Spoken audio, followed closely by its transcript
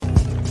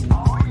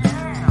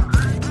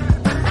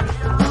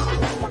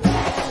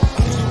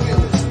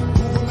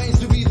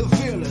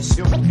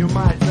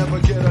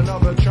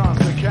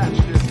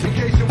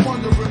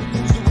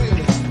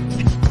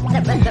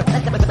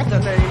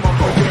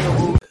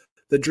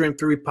The Dream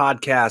 3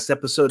 podcast,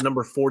 episode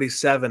number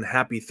 47.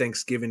 Happy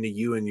Thanksgiving to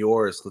you and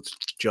yours. Let's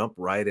jump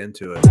right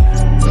into it.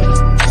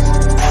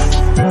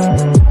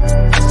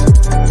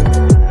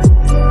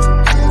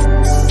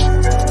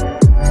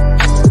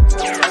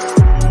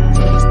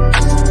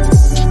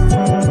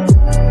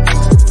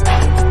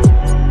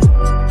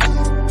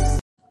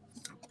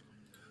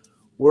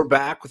 We're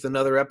back with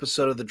another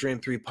episode of the Dream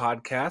 3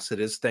 podcast.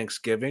 It is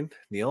Thanksgiving.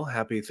 Neil,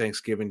 happy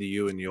Thanksgiving to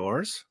you and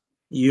yours.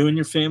 You and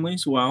your family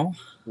as well.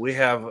 We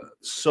have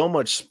so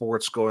much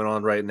sports going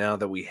on right now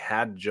that we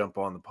had to jump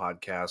on the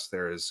podcast.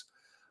 There is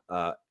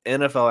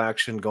NFL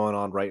action going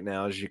on right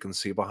now, as you can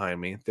see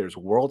behind me. There's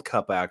World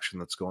Cup action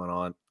that's going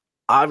on.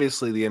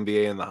 Obviously, the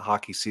NBA and the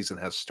hockey season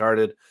has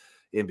started.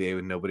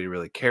 NBA nobody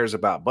really cares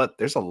about, but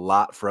there's a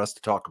lot for us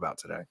to talk about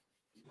today.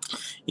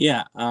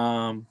 Yeah.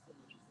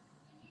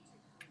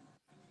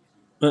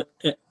 But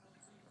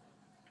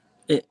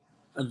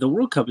the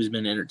World Cup has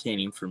been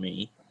entertaining for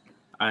me.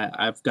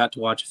 I've got to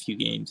watch a few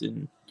games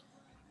and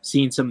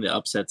seeing some of the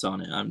upsets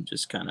on it. I'm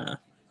just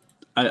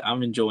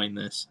I'm enjoying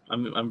this.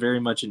 I'm very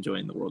much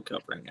enjoying the World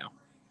Cup right now.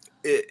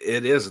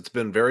 It is. It's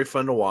been very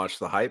fun to watch.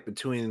 The hype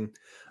between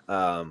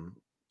from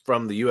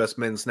the U.S.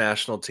 men's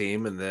national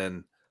team and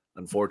then,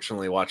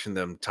 unfortunately, watching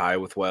them tie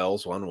with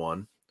Wales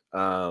 1-1.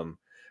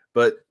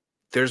 But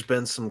there's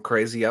been some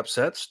crazy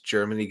upsets.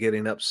 Germany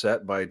getting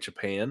upset by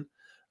Japan.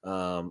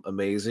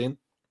 Amazing.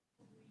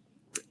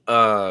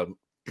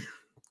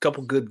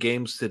 Couple good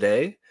games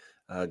today.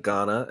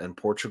 Ghana and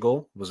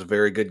Portugal was a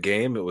very good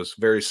game. It was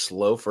very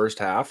slow first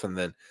half, and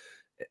then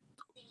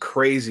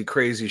crazy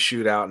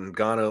shootout, and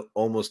Ghana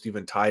almost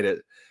even tied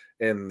it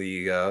in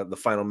the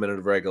final minute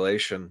of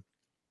regulation.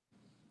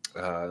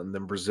 And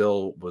then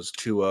Brazil was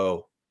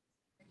 2-0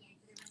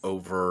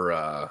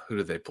 over who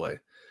did they play?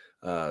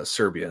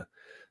 Serbia.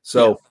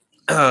 So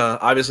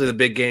obviously the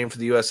big game for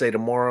the USA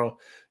tomorrow.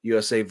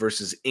 USA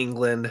versus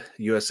England.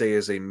 USA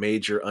is a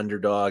major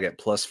underdog at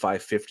plus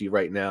 550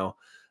 right now.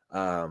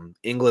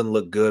 England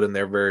looked good in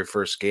their very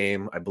first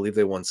game. I believe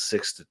they won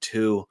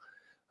 6-2.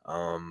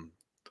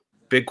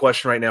 Big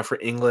question right now for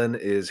England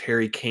is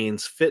Harry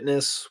Kane's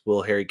fitness.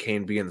 Will Harry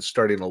Kane be in the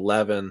starting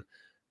 11?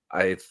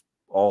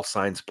 All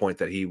signs point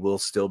that he will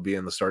still be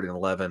in the starting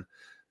 11.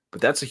 But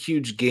that's a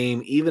huge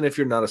game. Even if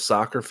you're not a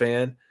soccer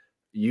fan,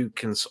 you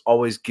can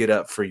always get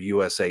up for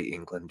USA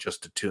England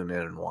just to tune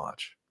in and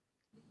watch.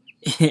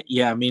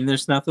 Yeah, I mean,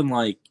 there's nothing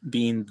like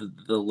being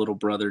the little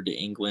brother to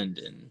England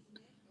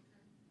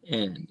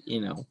and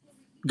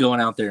going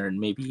out there and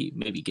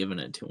maybe giving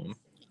it to them.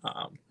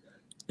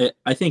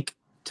 I think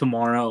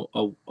tomorrow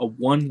a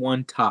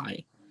 1-1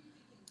 tie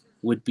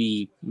would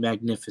be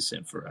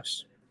magnificent for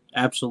us.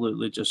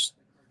 Absolutely,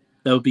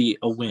 that would be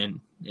a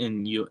win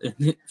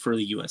for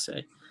the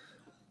USA.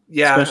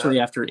 Yeah, especially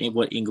after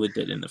what England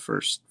did in the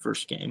first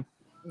game.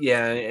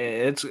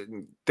 Yeah,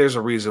 there's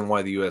a reason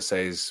why the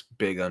USA's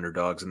big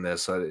underdogs in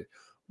this.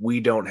 We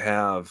don't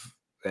have,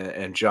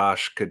 and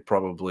Josh could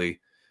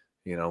probably,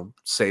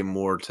 say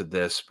more to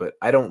this, but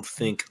I don't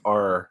think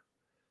not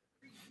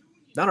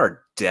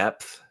our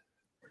depth,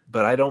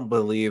 but I don't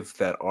believe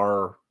that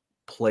our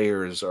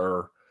players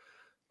are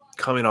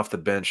coming off the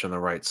bench in the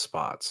right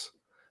spots.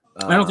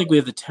 I don't think we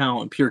have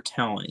the pure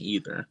talent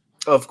either.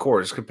 Of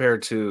course,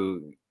 compared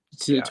to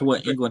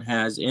what England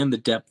has and the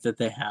depth that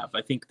they have.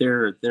 I think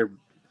their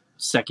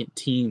second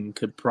team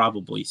could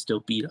probably still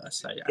beat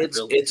us.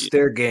 It's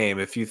their game.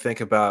 If you think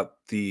about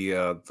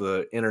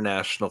the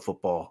international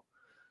football,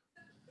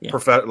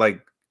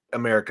 like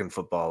American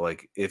football,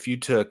 like if you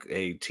took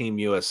a Team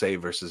USA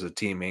versus a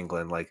Team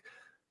England, like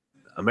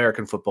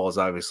American football is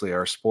obviously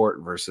our sport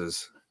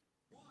versus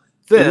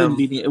them.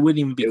 It wouldn't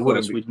even be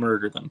close. We'd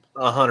murder them.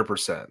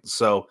 100%.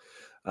 So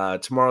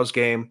tomorrow's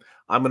game,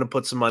 I'm going to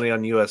put some money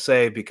on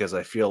USA because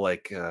I feel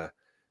like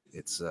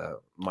it's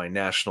my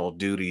national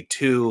duty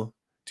to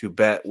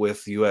bet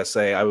with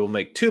USA. I will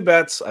make 2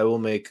 bets. I will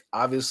make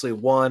obviously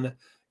one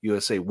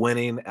USA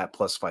winning at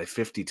plus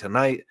 550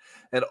 tonight,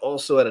 and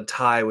also at a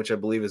tie, which I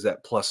believe is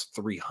at plus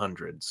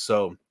 300.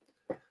 So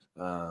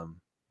going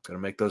to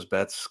make those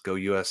bets. Go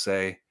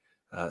USA.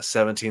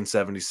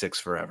 1776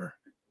 forever.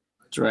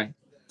 That's right.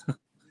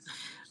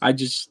 I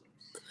just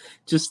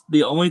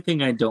the only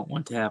thing I don't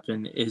want to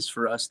happen is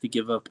for us to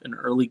give up an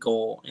early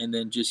goal and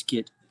then just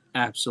get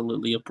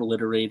absolutely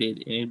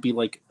obliterated, and it'd be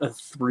like a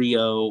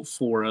 3-0,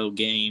 4-0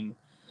 game,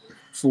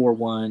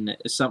 4-1,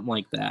 something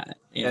like that.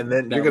 And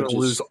then you're going to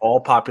lose all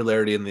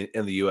popularity in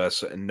the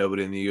U.S., and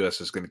nobody in the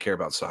U.S. is going to care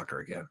about soccer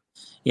again.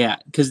 Yeah,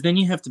 because then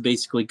you have to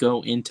basically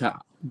go into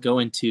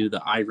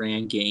the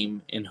Iran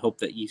game and hope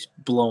that you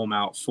blow them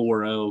out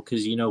 4-0,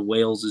 because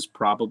Wales is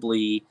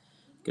probably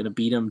going to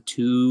beat them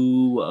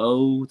 2-0,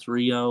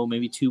 3-0,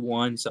 maybe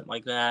 2-1, something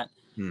like that.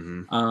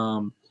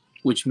 Mm-hmm.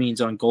 Which means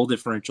on goal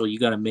differential, you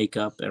got to make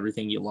up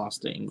everything you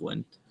lost to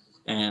England,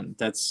 and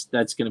that's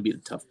going to be the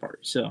tough part.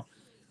 So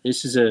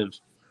this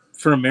is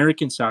for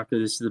American soccer,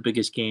 this is the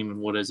biggest game in,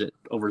 what is it,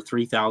 over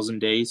 3,000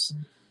 days?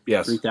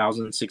 Yes.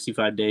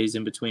 3,065 days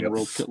in between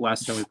World Cup,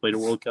 last time we played a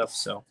World Cup.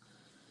 So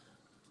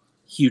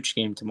huge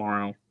game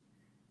tomorrow.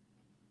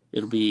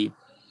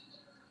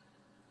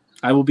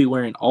 I will be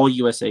wearing all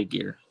USA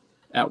gear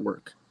at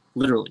work.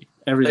 Literally,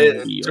 everything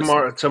will be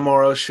USA.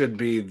 Tomorrow should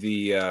be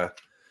the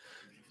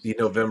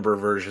November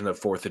version of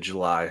 4th of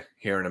July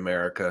here in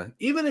America.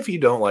 Even if you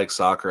don't like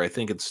soccer, I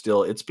think it's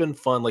been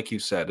fun. Like you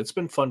said, it's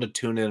been fun to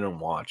tune in and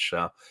watch.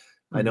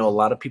 I know a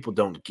lot of people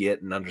don't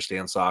get and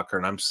understand soccer,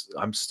 and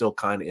I'm still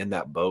kind of in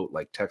that boat,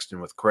 like texting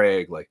with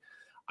Craig. Like,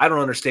 I don't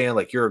understand,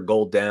 like, you're a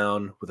goal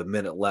down with a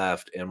minute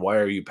left, and why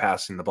are you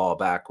passing the ball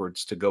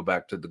backwards to go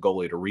back to the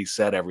goalie to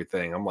reset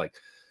everything? I'm like,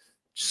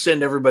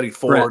 send everybody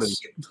forward and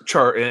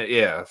chart.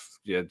 Yeah,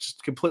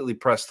 just completely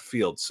press the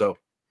field. So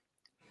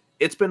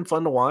it's been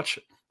fun to watch.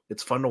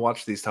 It's fun to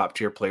watch these top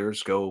tier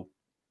players go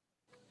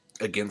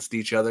against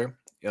each other.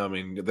 I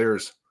mean,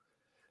 there's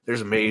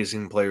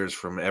amazing players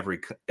from every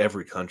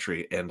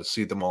country, and to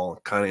see them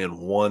all kind of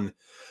in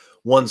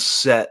one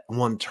set,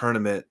 one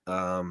tournament,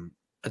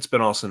 it's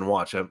been awesome to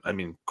watch. I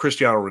mean,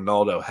 Cristiano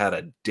Ronaldo had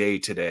a day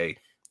today,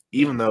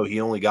 even though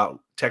he only got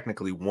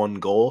technically one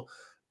goal.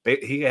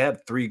 He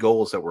had 3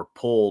 goals that were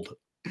pulled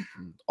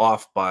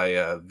off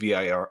by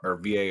VAR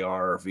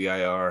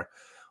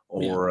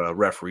or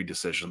referee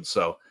decisions.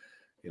 So,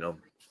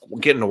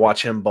 getting to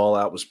watch him ball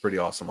out was pretty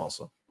awesome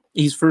also.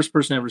 He's first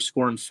person ever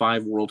scoring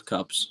 5 World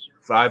Cups.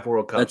 5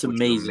 World Cups. That's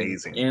amazing.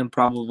 And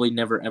probably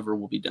never, ever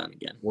will be done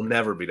again. Will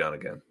never be done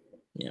again.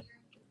 Yeah.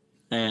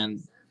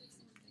 And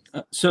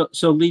so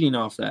leading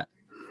off that,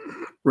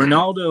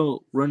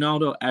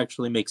 Ronaldo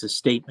actually makes a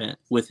statement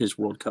with his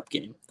World Cup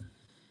game.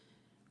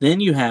 Then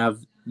you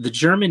have the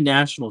German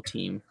national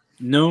team,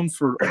 known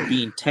for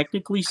being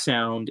technically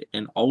sound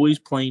and always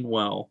playing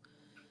well,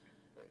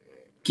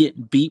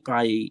 get beat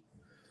by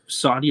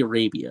Saudi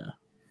Arabia.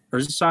 Or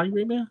is it Saudi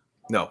Arabia?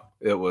 No,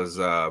 it was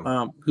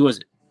who was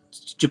it?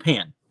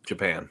 Japan.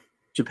 Japan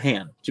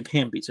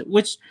beats it.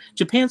 Which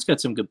Japan's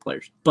got some good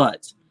players,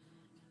 but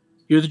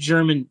you're the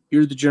German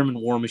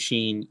war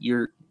machine.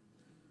 You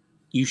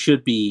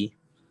should be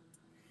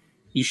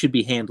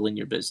handling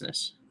your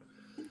business.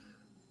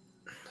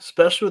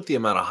 Especially with the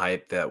amount of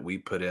hype that we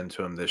put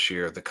into him this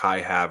year, the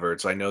Kai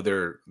Havertz. I know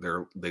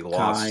they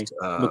lost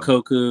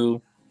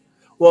Moukoko.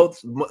 Well,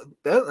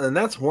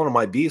 that's one of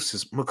my beefs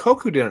is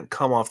Moukoko didn't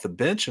come off the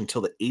bench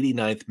until the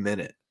 89th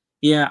minute.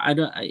 Yeah,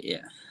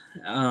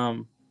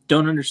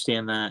 don't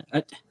understand that.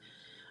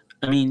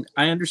 I mean,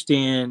 I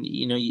understand,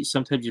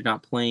 sometimes you're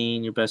not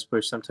playing your best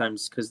player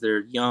sometimes because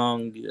they're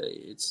young.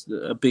 It's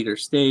a bigger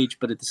stage,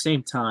 but at the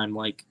same time,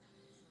 like,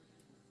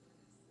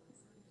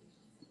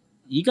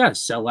 you got to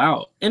sell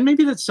out. And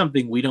maybe that's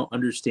something we don't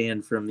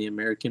understand from the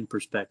American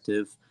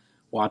perspective,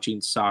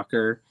 watching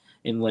soccer.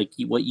 And like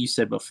what you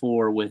said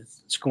before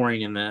with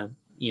scoring in the,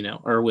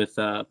 or with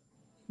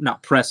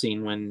not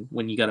pressing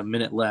when you got a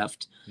minute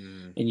left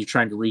and you're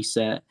trying to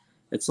reset.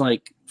 It's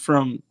like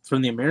from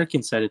the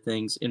American side of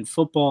things in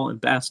football and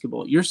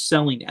basketball, you're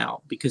selling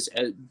out because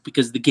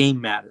the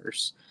game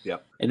matters. Yeah.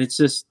 And it's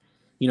just,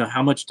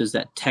 how much does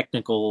that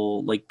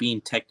technical, like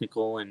being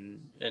technical and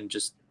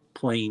just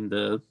playing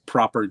the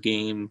proper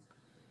game,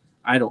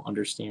 I don't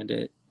understand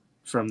it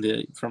from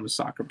a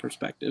soccer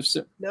perspective.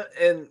 So no,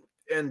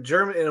 and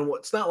German, and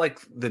it's not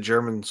like the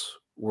Germans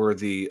were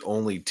the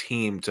only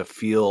team to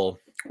feel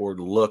or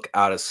look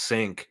out of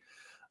sync.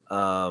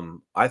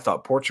 I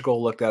thought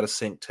Portugal looked out of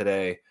sync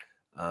today.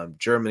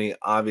 Germany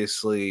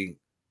obviously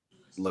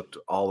looked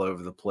all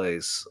over the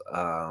place.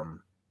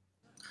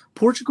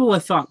 Portugal, I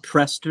thought,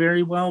 pressed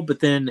very well, but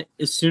then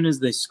as soon as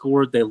they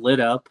scored, they lit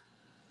up.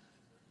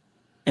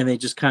 And they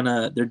just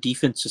their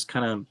defense just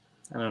I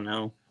don't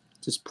know,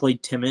 just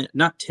played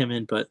not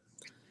timid, but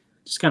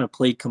just kind of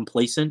played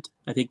complacent.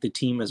 I think the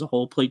team as a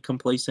whole played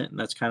complacent, and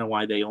that's kind of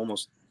why they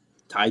almost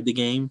tied the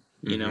game,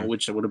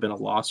 which would have been a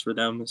loss for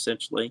them,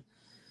 essentially.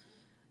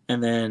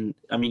 And then,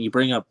 I mean, you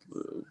bring up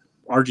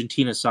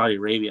Argentina, Saudi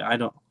Arabia. I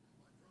don't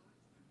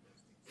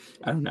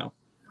know.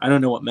 I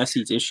don't know what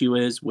Messi's issue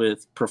is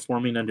with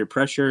performing under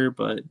pressure,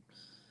 but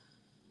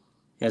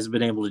he hasn't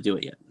been able to do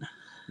it yet.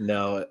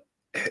 No.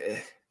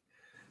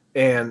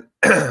 And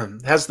I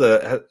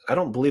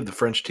don't believe the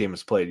French team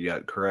has played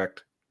yet,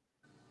 correct?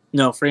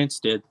 No, France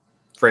did.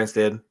 France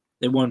did?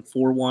 They won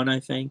 4-1, I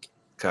think.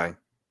 Okay.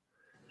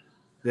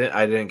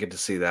 I didn't get to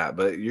see that,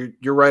 but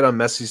you're right on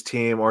Messi's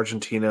team,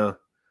 Argentina.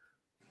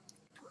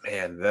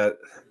 Man,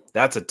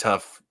 that's a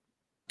tough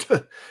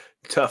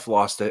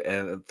loss to,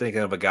 and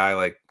thinking of a guy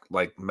like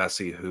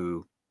Messi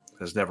who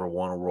has never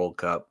won a World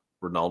Cup.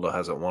 Ronaldo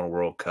hasn't won a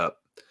World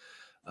Cup.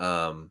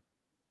 But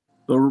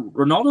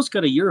Ronaldo's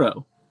got a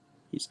Euro.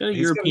 He's got a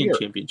European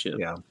championship.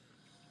 Yeah.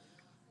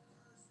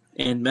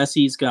 And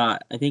Messi's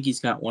got, I think he's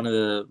got one of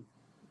the,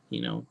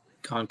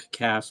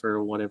 CONCACAF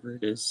or whatever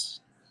it is.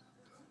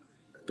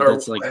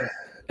 That's like,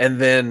 and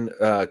then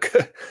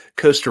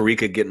Costa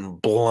Rica getting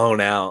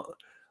blown out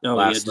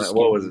last night.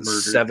 What was it?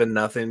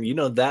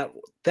 7-0.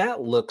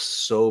 That looks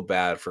so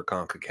bad for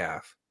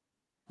CONCACAF.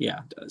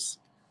 Yeah, it does.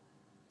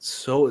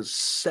 So it's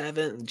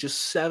 7,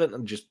 just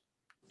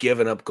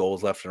giving up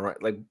goals left and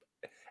right. Like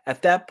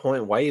at that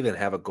point, why even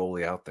have a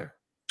goalie out there?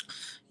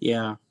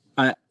 Yeah.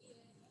 I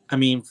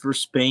mean, for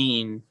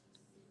Spain,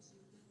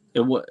 It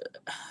was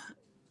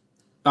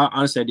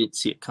honestly, I didn't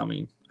see it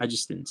coming. I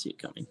just didn't see it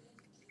coming.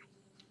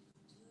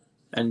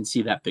 I didn't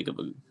see that big of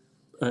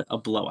a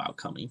blowout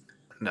coming.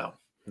 No,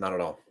 not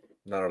at all.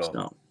 Not at all.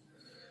 So,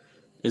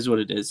 is what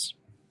it is.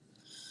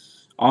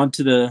 On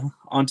to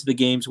the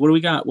games. What do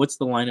we got? What's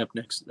the lineup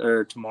next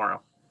or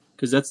tomorrow?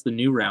 Because that's the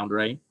new round,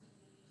 right?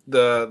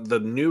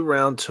 The new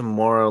round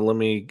tomorrow. Let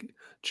me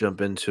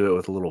jump into it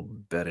with a little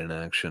betting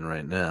action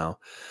right now.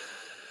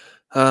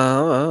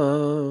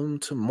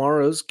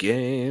 Tomorrow's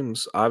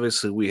games.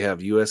 Obviously, we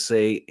have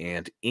USA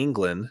and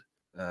England.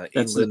 That's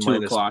England the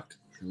 2 o'clock.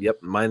 Yep,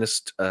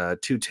 minus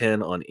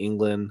 210 on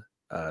England.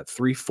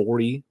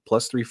 340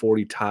 plus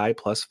 340 tie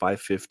plus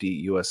 550.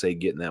 USA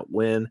getting that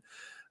win.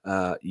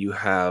 You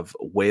have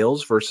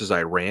Wales versus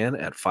Iran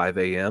at 5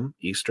 a.m.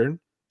 Eastern.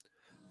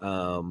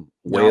 Not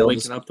Wales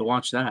waking up to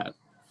watch that.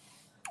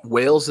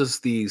 Wales is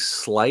the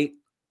slight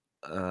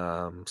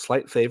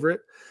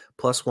favorite,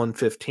 plus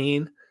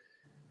 115.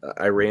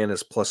 Iran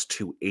is plus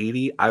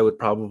 280. I would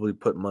probably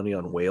put money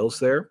on Wales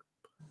there.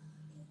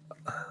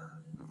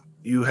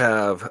 You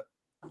have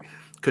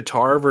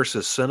Qatar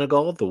versus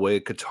Senegal. The way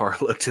Qatar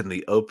looked in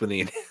the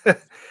opening,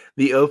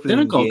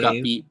 Senegal game. got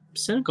beat.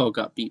 Senegal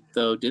got beat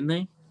though, didn't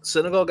they?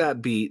 Senegal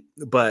got beat,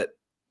 but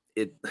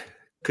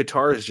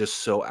Qatar is just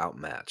so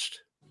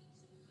outmatched.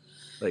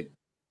 Like,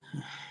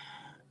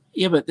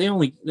 yeah, but they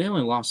only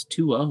lost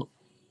 2-0.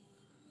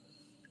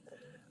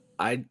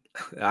 I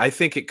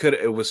think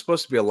it was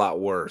supposed to be a lot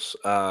worse.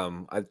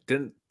 I'm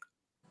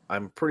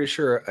pretty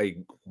sure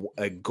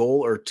a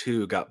goal or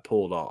two got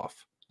pulled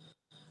off.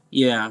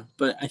 Yeah,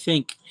 but I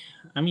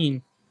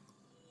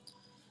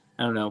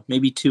don't know,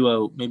 maybe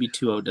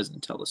 2-0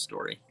 doesn't tell the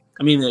story.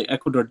 I mean,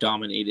 Ecuador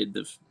dominated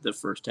the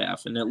first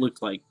half, and it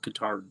looked like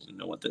Qatar didn't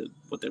know what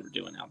they were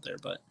doing out there.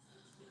 But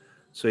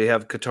so you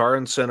have Qatar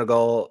and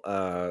Senegal.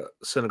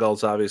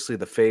 Senegal's obviously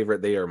the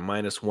favorite. They are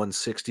minus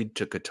 160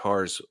 to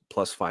Qatar's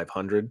plus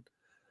 500.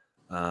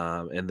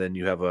 And then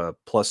you have a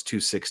plus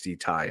 260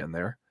 tie in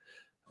there.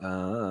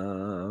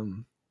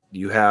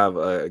 You have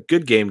a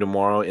good game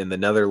tomorrow in the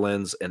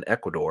Netherlands and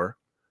Ecuador.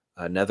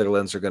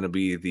 Netherlands are going to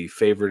be the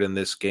favorite in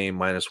this game,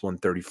 minus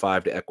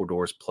 135 to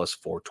Ecuador's plus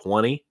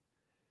 420.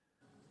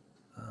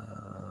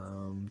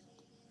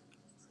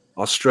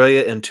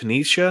 Australia and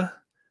Tunisia,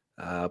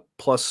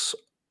 plus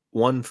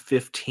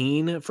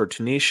 115 for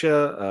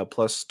Tunisia,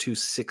 plus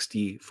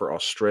 260 for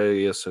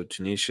Australia. So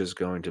Tunisia is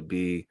going to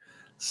be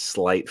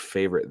slight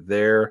favorite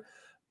there.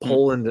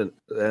 Poland and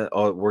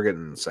we're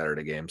getting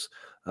Saturday games.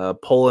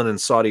 Poland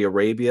and Saudi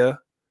Arabia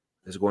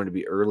is going to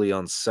be early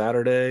on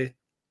Saturday.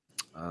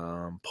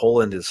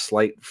 Poland is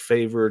slight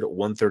favored,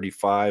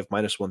 135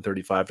 minus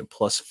 135 to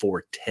plus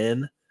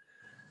 410.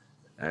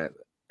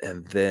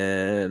 And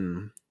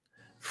then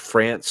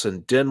France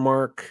and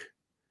Denmark.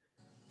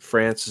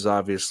 France is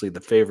obviously the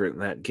favorite in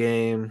that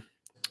game,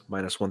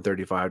 minus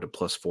 135 to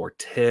plus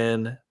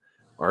 410.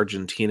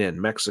 Argentina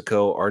and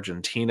Mexico.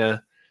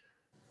 Argentina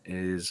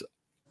is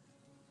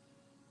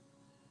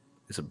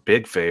a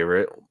big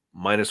favorite,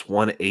 minus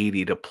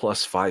 180 to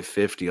plus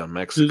 550 on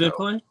Mexico. Who they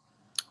play?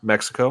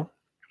 Mexico.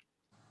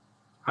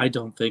 I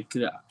don't think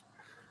that.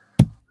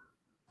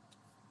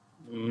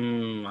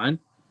 I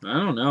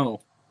don't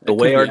know. The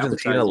way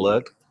Argentina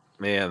looked,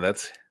 man,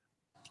 that's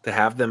to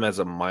have them as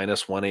a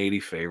minus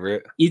 180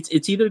 favorite.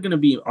 It's either going to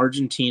be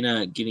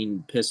Argentina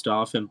getting pissed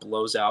off and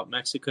blows out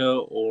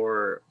Mexico,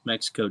 or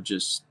Mexico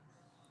just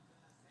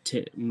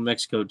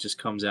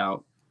comes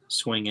out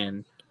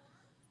swinging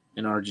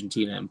and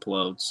Argentina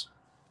implodes.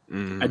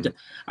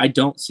 I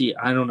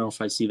don't know if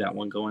I see that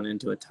one going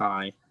into a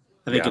tie.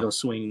 I think it'll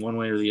swing one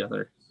way or the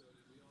other.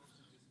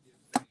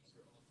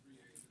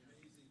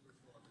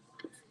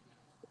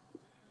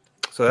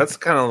 So that's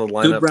kind of the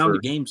lineup. Good round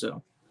of games,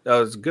 though. That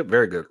was a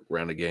very good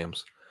round of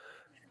games.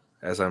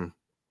 As I'm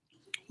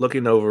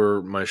looking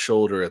over my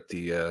shoulder at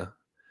the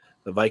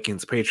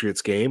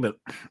Vikings-Patriots game, and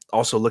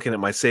also looking at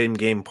my same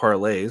game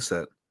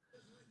parlays.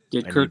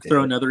 Did Kirk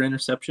throw another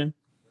interception?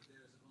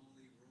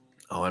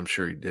 Oh, I'm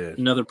sure he did.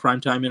 Another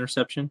primetime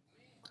interception?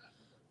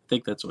 I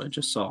think that's what I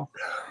just saw.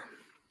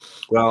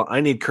 Well, I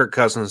need Kirk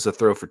Cousins to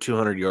throw for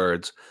 200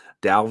 yards,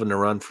 Dalvin to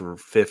run for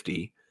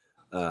 50,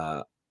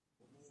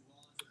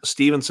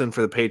 Stevenson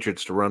for the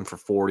Patriots to run for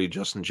 40,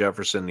 Justin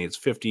Jefferson needs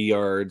 50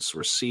 yards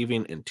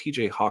receiving, and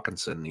TJ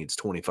Hawkinson needs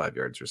 25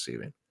 yards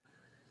receiving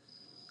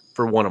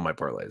for one of my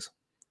parlays.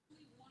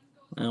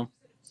 Well,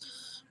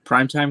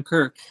 primetime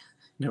Kirk.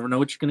 Never know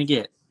what you're going to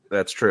get.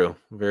 That's true.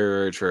 Very,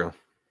 very true.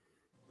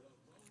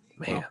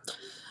 Man. Well,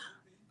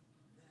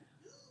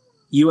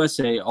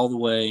 USA all the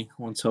way.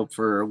 Let's hope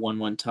for a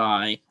 1-1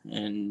 tie,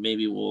 and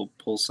maybe we'll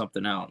pull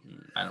something out.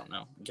 I don't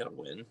know. Get a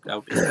win. That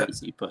would be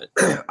crazy, but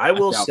I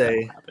will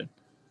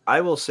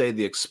say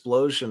the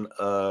explosion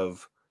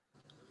of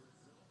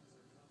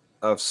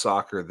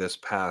soccer this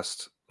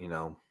past,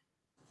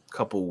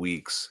 couple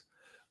weeks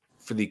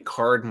for the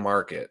card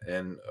market,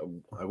 and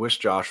I wish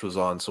Josh was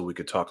on so we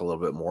could talk a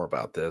little bit more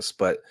about this,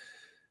 but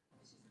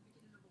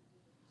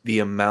the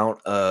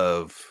amount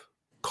of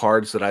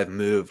cards that I've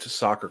moved,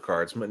 soccer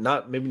cards, but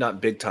maybe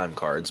not big time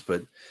cards,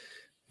 but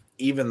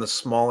even the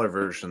smaller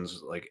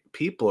versions, like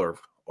people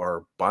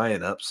are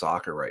buying up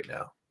soccer right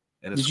now,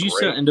 and it's Did you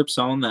great. end up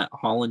selling that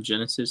Holland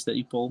Genesis that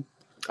you pulled?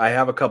 I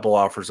have a couple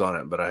offers on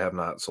it, but I have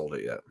not sold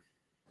it yet.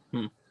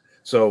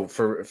 So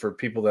for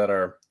people that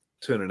are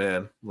tuning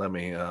in, let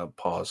me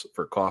pause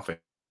for coughing.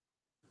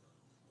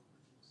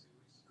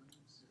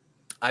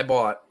 I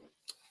bought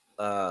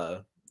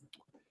what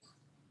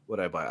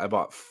I buy? I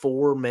bought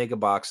 4 mega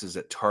boxes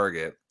at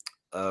Target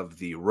of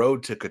the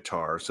Road to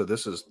Qatar. So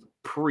this is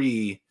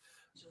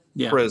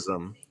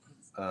pre-Prism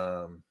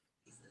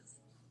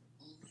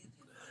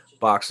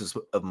boxes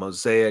of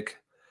Mosaic,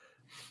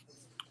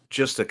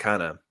 just to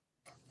kind of,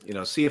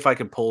 see if I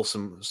could pull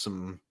some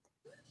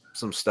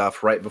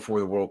stuff right before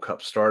the World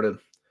Cup started.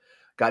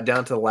 Got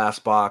down to the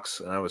last box,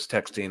 and I was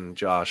texting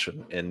Josh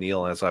and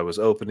Neil as I was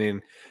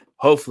opening.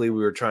 Hopefully,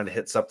 we were trying to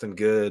hit something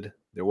good.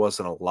 There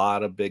wasn't a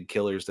lot of big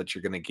killers that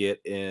you're going to get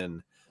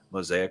in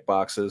Mosaic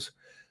boxes.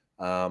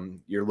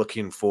 You're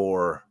looking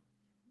for,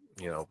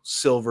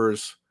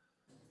 silvers.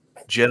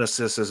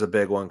 Genesis is a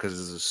big one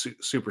because it's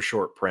a super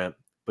short print.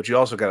 But you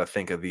also got to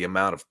think of the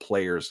amount of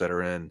players that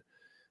are in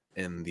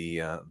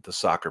the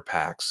soccer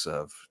packs,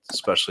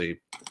 especially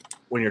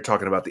when you're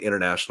talking about the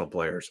international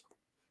players.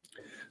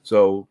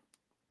 So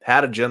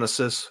had a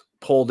Genesis,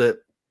 pulled it,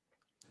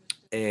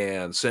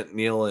 and sent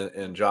Neil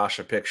and Josh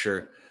a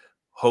picture,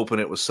 hoping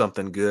it was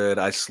something good.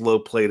 I slow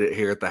played it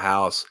here at the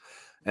house,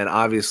 and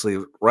obviously,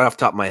 right off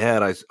the top of my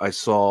head, I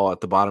saw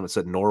at the bottom it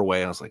said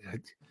Norway. I was like,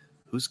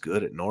 who's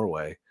good at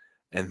Norway?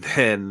 And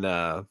then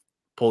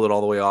pulled it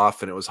all the way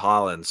off, and it was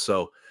Holland.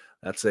 So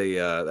that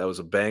was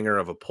a banger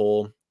of a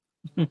pull.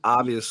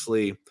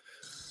 Obviously,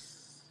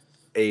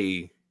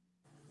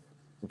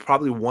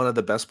 probably one of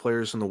the best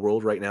players in the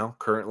world right now,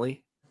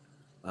 currently.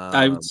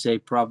 I would say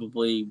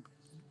probably.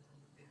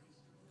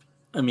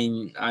 I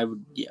mean,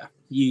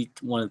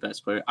 one of the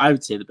best players. I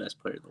would say the best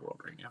player in the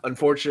world right now.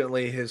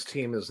 Unfortunately, his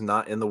team is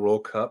not in the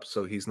World Cup,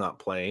 so he's not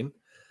playing.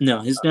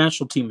 No, his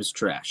national team is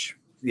trash.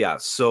 Yeah,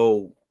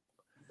 so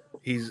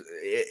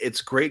it's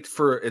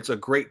a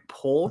great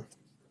pull,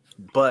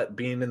 but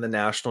being in the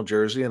national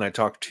jersey, and I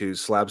talked to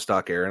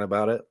Slabstock Aaron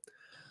about it.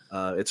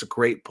 It's a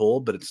great pull,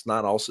 but it's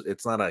not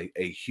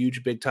a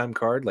huge big time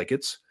card. Like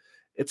it's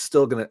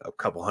still gonna a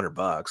couple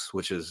 $100,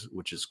 which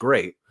is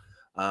great.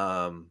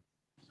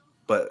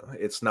 But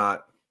it's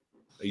not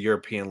a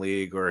European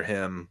League or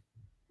him.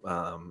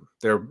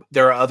 There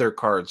are other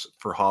cards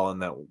for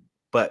Holland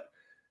but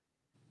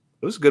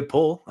it was a good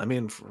pull. I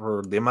mean,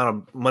 for the amount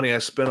of money I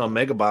spent on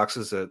mega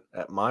boxes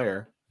at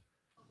Meyer,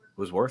 it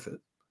was worth it.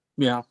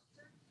 Yeah.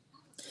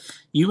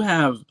 You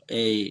have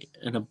an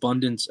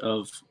abundance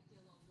of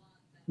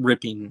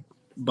ripping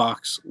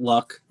box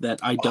luck that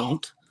I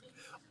don't.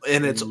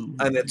 And it's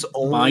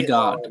only, my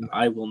God,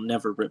 I will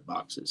never rip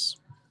boxes.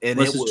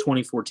 Unless it's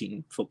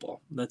 2014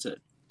 football. That's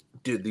it.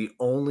 Dude, the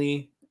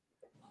only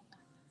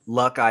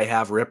luck I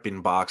have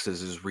ripping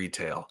boxes is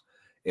retail.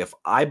 If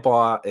I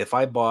bought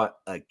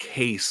a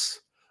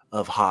case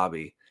of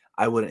hobby,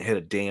 I wouldn't hit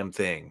a damn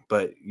thing.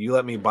 But you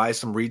let me buy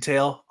some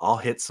retail, I'll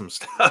hit some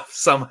stuff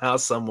somehow,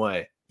 some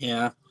way.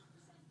 Yeah.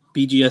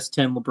 BGS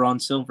 10 LeBron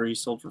Silver, he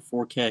sold for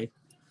 $4K.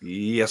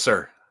 Yes,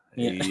 sir.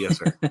 Yeah. Yes,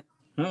 sir.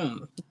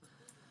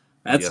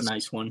 That's a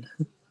nice one.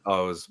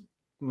 Oh, it was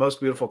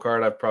most beautiful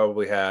card I've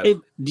probably had. Hey,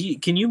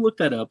 can you look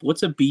that up?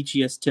 What's a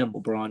BGS 10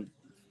 LeBron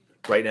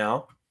right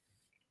now?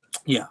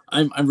 Yeah,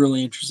 I'm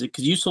really interested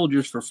because you sold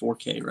yours for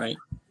 $4K, right?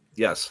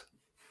 Yes.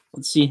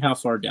 Let's see how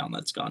far down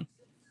that's gone.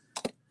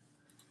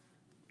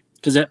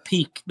 Because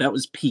that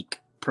was peak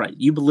price.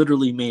 You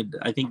literally made.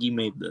 I think you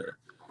made the.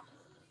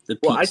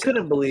 Well, I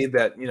couldn't believe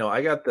that.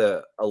 I got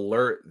the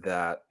alert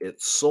that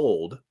it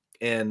sold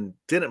and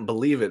didn't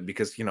believe it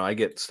because I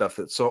get stuff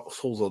that sells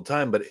all the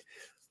time, but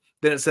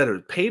then it said it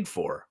was paid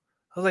for.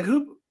 I was like,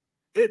 who?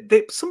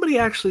 Somebody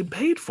actually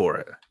paid for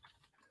it.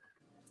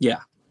 Yeah.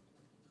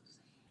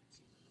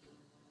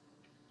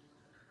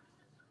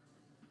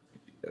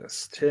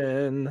 Yes,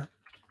 10.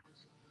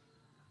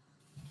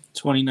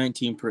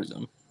 2019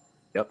 Prism.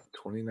 Yep,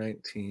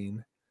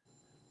 2019.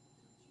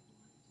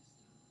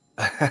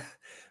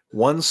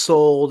 One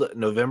sold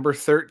November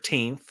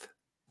 13th,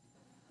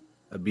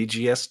 a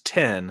BGS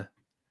 10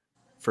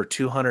 for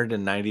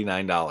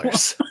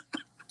 $299.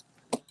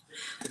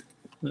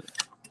 It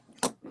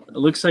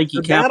looks like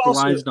you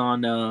capitalized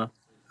on the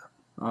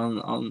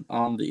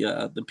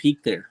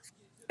peak there.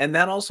 And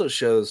that also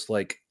shows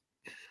like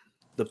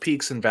the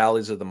peaks and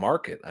valleys of the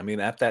market. I mean,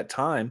 at that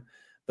time,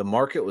 the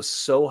market was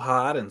so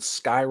hot and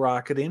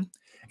skyrocketing,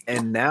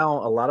 and now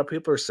a lot of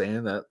people are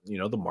saying that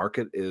the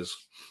market is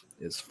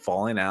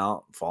falling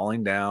down.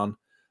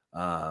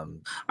 I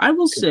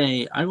will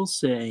say,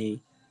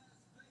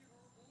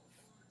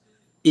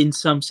 in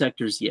some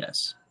sectors,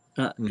 yes,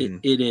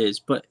 it is,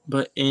 but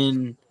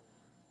in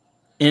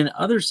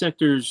other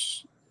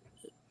sectors,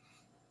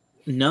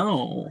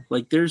 no.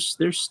 Like there's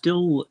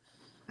still.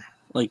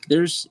 Like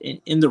there's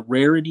in the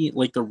rarity,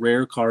 like the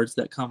rare cards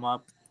that come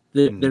up,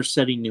 they're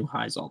setting new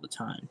highs all the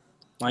time.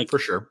 Like for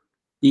sure.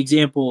 The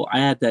example, I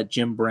had that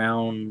Jim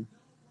Brown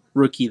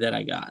rookie that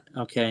I got,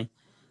 okay,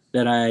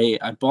 that I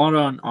bought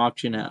on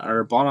auction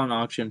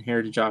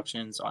Heritage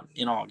Auctions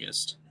in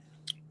August,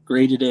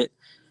 graded it,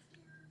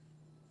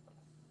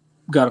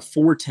 got a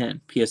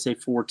 410 PSA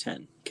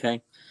 410.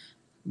 Okay,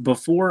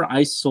 before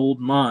I sold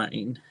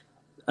mine,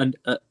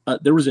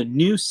 there was a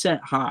new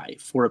set high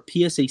for a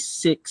PSA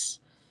 6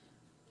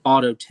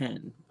 Auto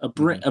 10, a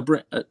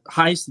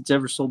highest that's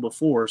ever sold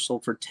before,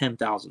 sold for $10,000,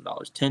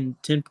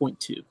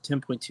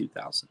 10.2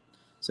 thousand,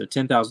 so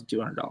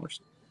 $10,200,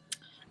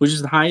 which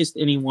is the highest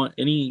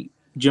any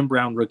Jim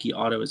Brown rookie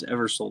auto has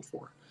ever sold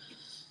for.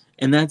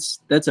 And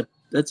that's a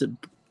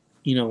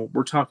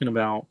we're talking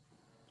about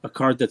a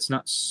card that's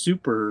not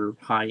super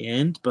high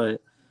end,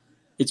 but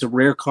it's a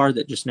rare card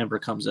that just never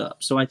comes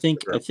up. So I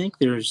think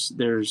there's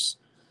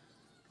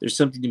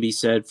something to be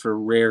said for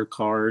rare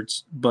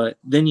cards, but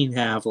then you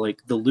have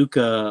like the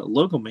Luka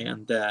Logo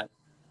Man that,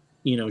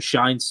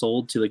 Shine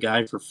sold to the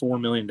guy for $4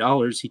 million.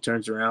 He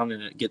turns around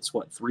and it gets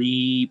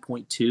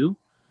 3.2.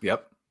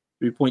 Yep.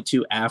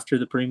 3.2 after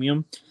the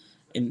premium.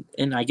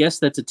 And I guess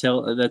that's a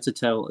tale of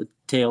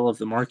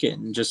the market.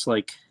 And just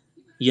like,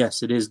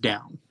 yes, it is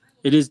down.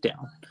 It is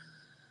down.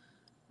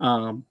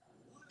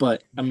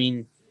 But I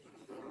mean,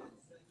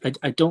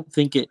 I don't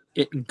think it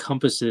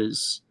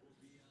encompasses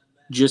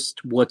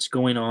just what's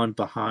going on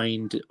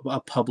behind a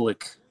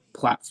public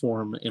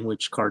platform in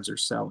which cards are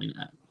selling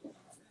at.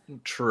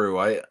 True.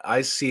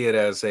 I see it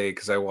as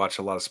because I watch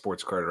a lot of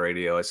sports card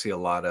radio. I see a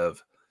lot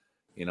of,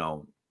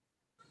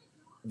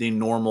 the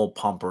normal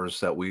pumpers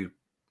that we,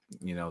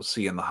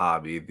 see in the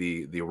hobby,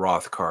 the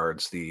Roth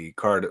cards, the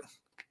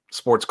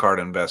sports card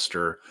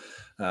investor,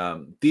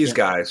 these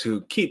guys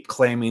who keep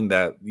claiming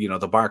that,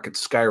 the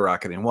market's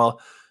skyrocketing.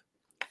 Well,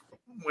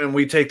 when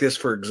we take this,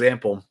 for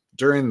example,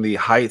 during the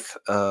height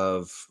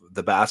of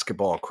the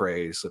basketball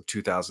craze of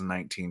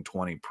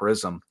 2019-20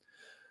 Prism,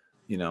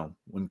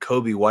 when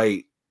Kobe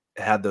White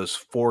had those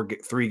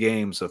 3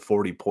 games of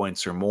 40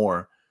 points or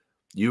more,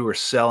 you were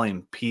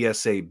selling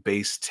PSA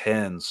base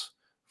 10s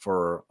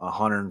for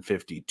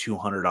 $150,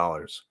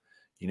 $200.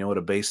 You know what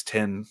a base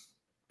 10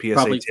 PSA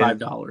probably 10?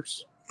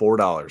 $5.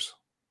 $4.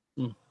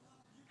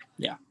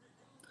 Yeah.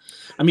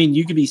 I mean,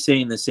 you could be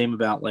saying the same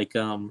about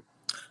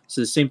so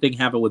the same thing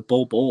happened with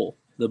Bull.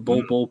 The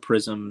Bull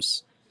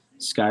Prisms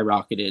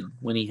skyrocketed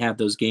when he had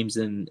those games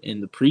in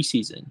the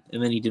preseason,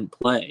 and then he didn't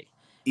play.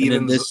 And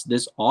then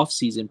this off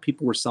season,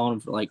 people were selling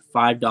him for like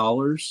 $5.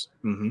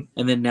 Mm-hmm.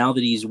 And then now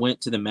that he's went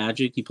to the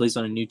Magic, he plays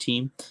on a new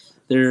team,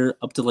 they're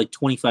up to like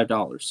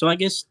 $25. So I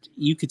guess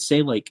you could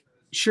say, like,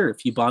 sure,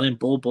 if you bought in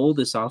Bull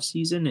this off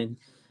season and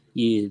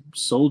you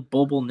sold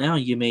Bull now,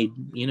 you made,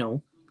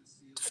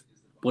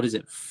 what is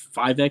it,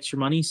 5x your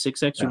money,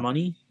 6x your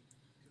money.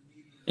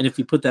 And if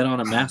you put that on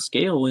a mass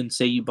scale and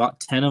say you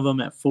bought 10 of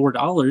them at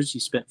 $4, you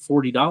spent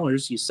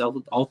 $40, you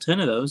sell all 10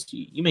 of those,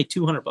 you made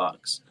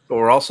 $200. But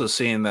we're also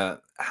seeing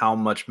that how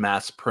much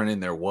mass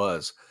printing there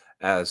was,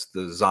 as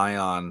the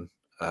Zion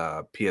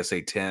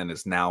PSA 10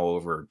 is now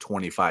over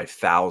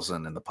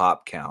 25,000 in the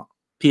pop count.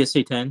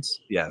 PSA 10s?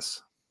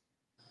 Yes.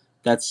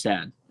 That's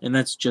sad. And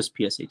that's just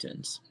PSA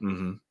 10s.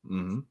 Mm-hmm.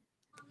 Mm-hmm.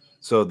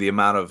 So the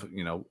amount of,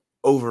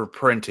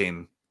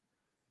 overprinting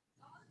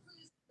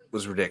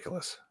was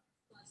ridiculous.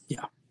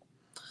 Yeah.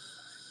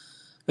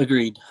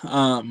 Agreed.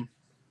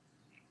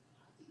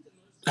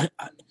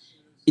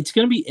 It's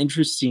going to be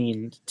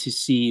interesting to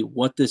see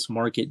what this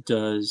market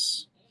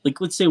does.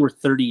 Like, let's say we're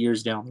 30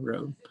 years down the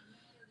road.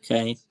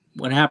 Okay.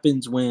 What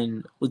happens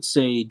when, let's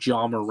say,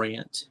 Ja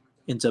Morant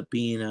ends up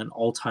being an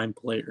all-time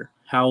player?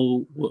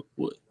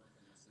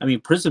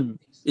 Prism,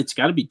 it's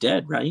got to be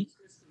dead, right?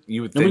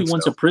 You would Nobody think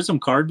wants so. a Prism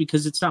card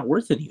because it's not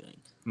worth anything.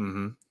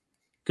 Mm-hmm.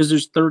 Because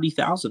there's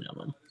 30,000 of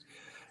them.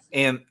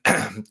 And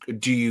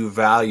do you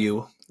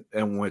value,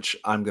 in which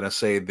I'm going to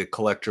say the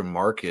collector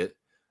market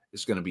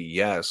is going to be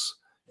yes,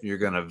 you're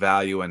going to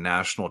value a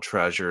National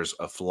Treasures,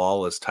 a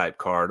flawless type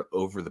card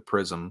over the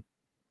Prism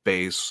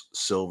base,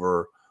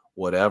 silver,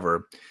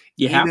 whatever.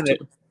 You have to.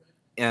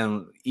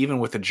 And even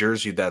with a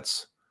jersey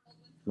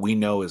we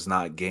know is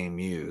not game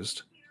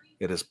used,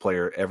 it is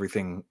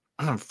everything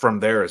from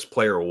there is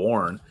player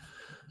worn.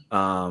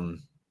 Well,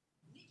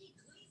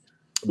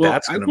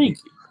 that's going to be.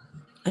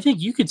 I think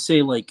you could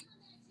say like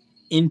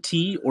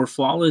NT or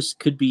flawless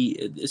could be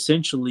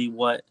essentially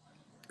what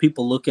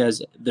people look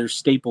as their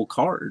staple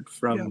card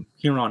from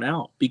here on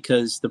out,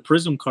 because the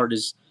Prism card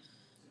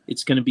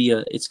it's going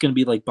to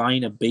be like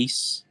buying a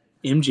base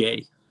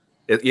MJ.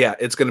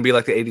 It's going to be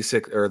like the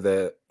 86 or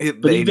the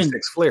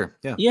 86 Fleer.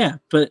 Yeah,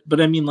 but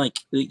I mean, like,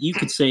 you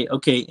could say,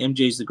 okay,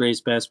 MJ's the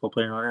greatest basketball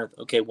player on earth.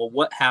 Okay, well,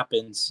 what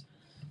happens?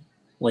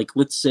 Like,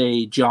 let's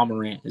say Ja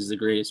Morant is the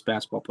greatest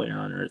basketball player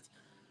on earth.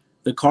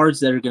 The cards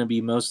that are going to be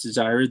most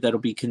desired, that'll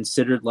be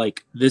considered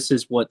like this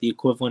is what the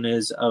equivalent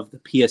is of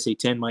the PSA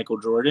 10 Michael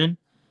Jordan,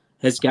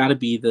 has got to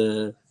be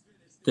the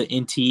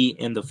NT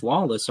and the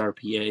flawless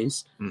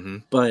RPAs. Mm-hmm.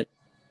 But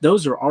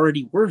those are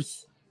already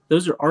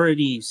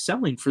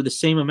selling for the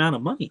same amount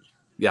of money.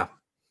 Yeah.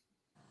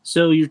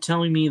 So you're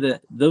telling me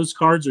that those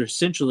cards are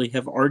essentially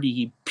have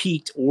already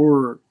peaked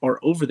or are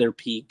over their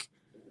peak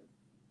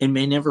and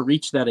may never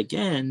reach that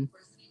again,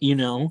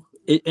 and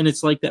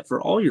it's like that for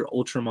all your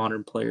ultra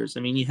modern players. I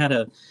mean, you had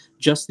a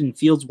Justin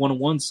Fields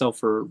 101 sell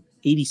for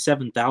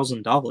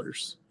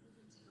 $87,000,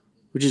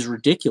 which is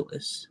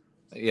ridiculous.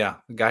 Yeah,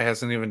 the guy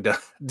hasn't even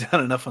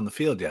done enough on the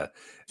field yet.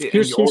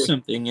 Here's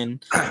something,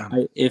 and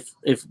if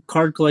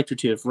Card Collector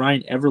 2, if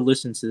Ryan ever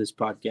listens to this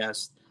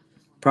podcast,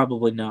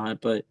 probably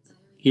not, but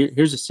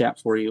here's a stat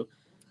for you.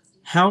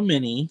 How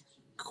many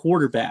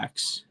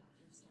quarterbacks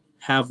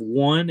have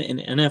won an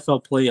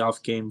NFL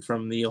playoff game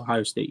from the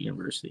Ohio State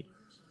University?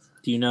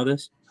 Do you know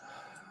this?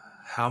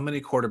 How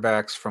many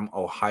quarterbacks from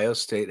Ohio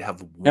State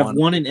have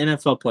won an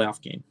NFL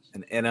playoff game?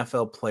 An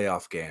NFL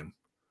playoff game.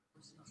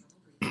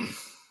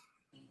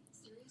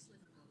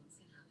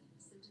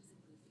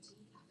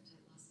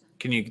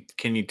 Can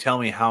you tell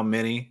me how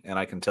many, and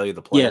I can tell you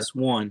the player? Yes,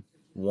 one.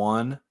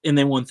 One? And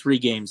they won 3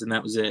 games, and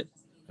that was it.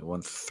 They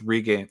won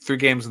 3 games. 3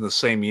 games in the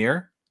same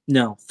year?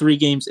 No, 3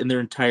 games in their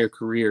entire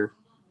career.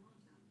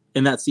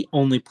 And that's the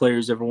only player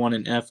who's ever won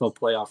an NFL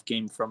playoff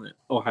game from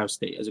Ohio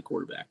State as a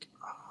quarterback.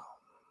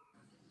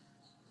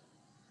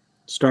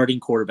 Starting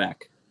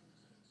quarterback.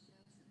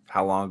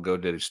 How long ago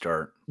did he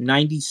start?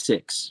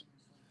 96.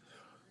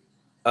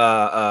 Play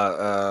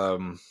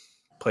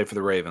for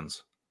the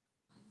Ravens.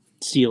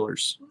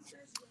 Steelers.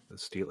 The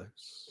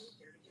Steelers.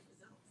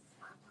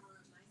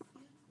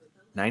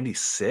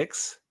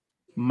 96?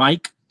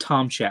 Mike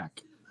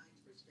Tomczak.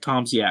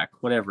 Tomczak,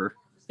 whatever.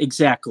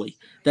 Exactly.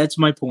 That's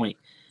my point.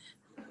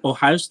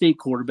 Ohio State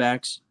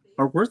quarterbacks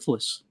are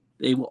worthless.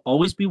 They will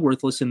always be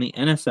worthless in the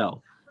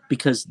NFL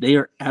because they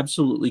are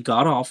absolutely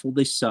god-awful.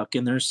 They suck,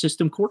 and they're a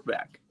system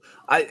quarterback.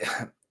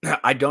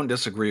 I don't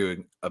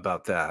disagree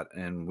about that,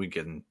 and we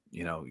can,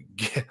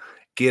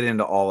 get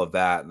into all of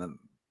that. And then,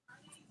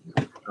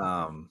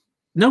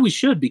 no, we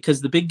should,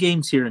 because the big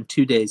game's here in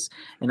 2 days,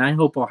 and I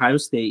hope Ohio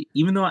State,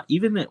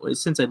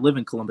 since I live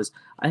in Columbus,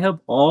 I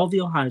hope all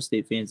the Ohio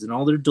State fans and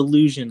all their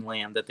delusion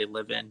land that they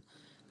live in,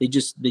 they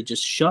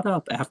just shut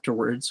up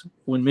afterwards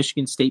when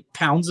Michigan State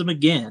pounds them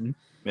again.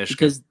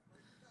 Michigan.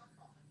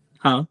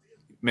 Huh?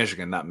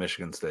 Michigan, not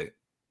Michigan State.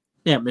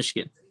 Yeah,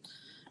 Michigan.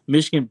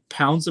 Michigan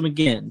pounds them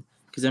again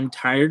because I'm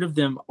tired of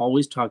them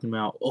always talking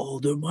about,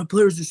 my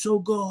players are so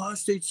good, Ohio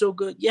State's so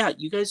good. Yeah,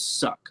 you guys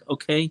suck,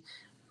 okay?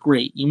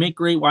 Great. You make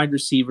great wide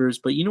receivers,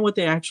 but you know what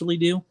they actually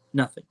do?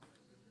 Nothing.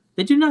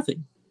 They do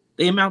nothing.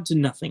 They amount to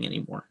nothing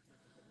anymore.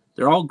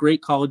 They're all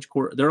great college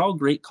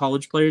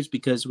players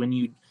because when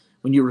you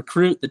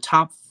recruit the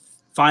top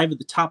 5 of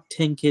the top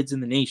 10 kids in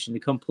the nation to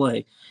come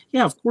play,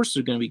 yeah, of course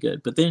they're going to be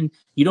good, but then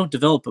you don't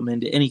develop them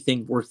into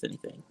anything worth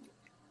anything.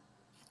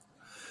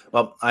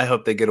 Well, I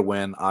hope they get a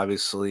win.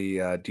 Obviously,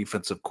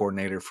 defensive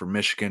coordinator for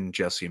Michigan,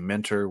 Jesse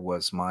Minter,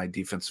 was my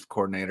defensive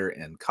coordinator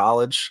in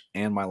college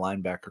and my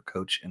linebacker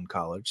coach in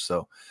college.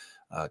 So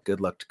good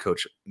luck to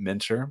Coach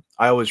Minter.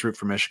 I always root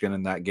for Michigan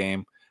in that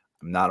game.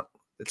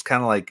 It's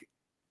kind of like,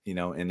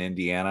 in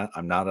Indiana.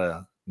 I'm not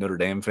a Notre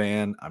Dame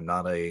fan. I'm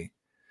not a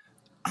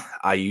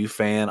IU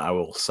fan. I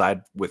will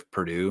side with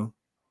Purdue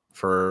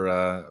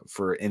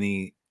for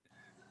any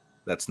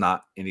that's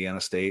not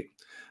Indiana State.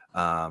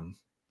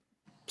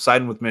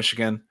 Siding with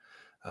Michigan,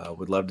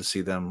 would love to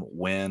see them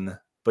win.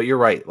 But you're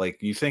right. Like,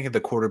 you think of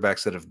the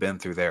quarterbacks that have been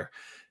through there.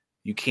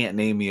 You can't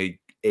name me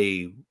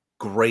a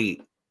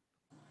great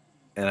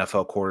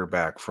NFL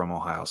quarterback from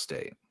Ohio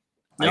State.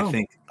 No.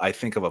 I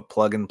think of a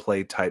plug and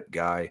play type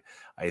guy.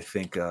 I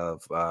think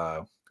of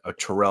a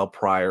Terrell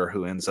Pryor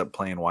who ends up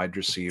playing wide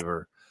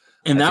receiver.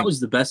 And that was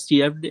the best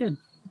he ever did.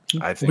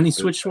 When he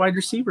switched to wide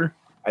receiver.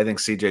 I think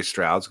CJ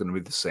Stroud's going to be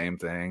the same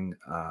thing.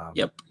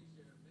 Yep.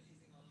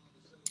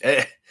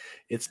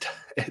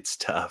 It's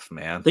tough,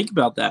 man. Think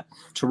about that.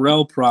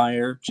 Terrell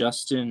Pryor,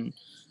 Justin,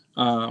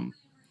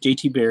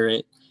 JT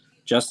Barrett,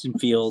 Justin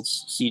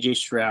Fields, CJ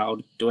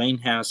Stroud, Dwayne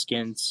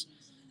Haskins,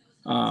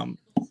 Cardale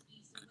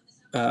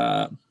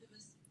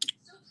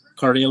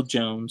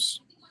Jones,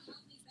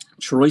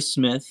 Troy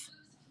Smith.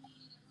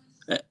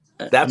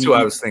 That's who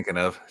I was thinking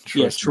of.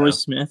 Troy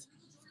Smith.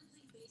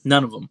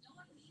 None of them.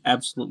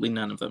 Absolutely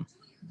none of them.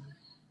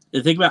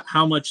 Think about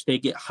how much they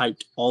get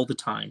hyped all the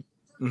time.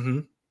 Mm-hmm.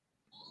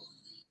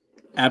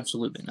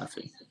 Absolutely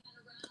nothing.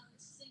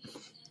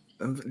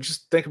 And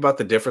just think about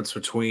the difference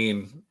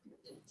between,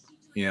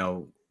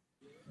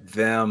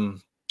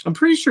 them. I'm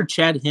pretty sure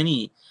Chad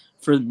Henne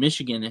for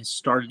Michigan has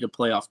started a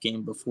playoff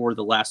game before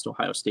the last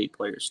Ohio State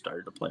players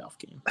started a playoff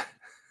game.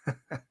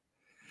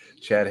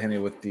 Chad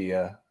Henne with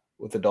the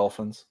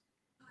Dolphins.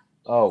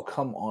 Oh,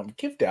 come on.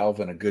 Give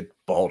Dalvin a good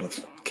ball to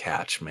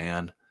catch,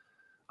 man.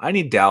 I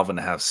need Dalvin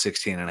to have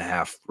 16 and a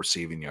half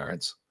receiving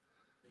yards.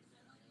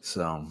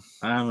 So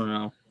I don't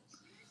know.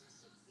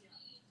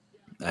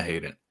 I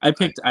hate it. I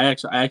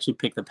actually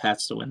picked the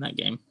Pats to win that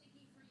game.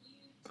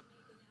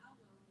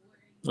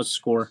 What's the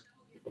score?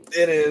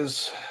 It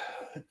is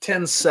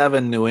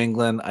 10-7 New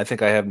England. I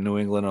think I have New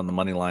England on the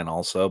money line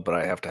also, but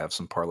I have to have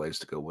some parlays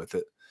to go with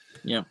it.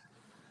 Yeah.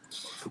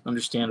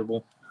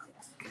 Understandable.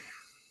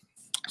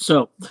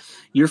 So,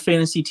 your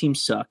fantasy team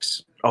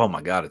sucks. Oh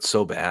my god, it's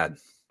so bad.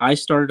 I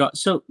started off.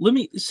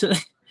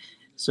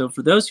 So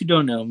for those who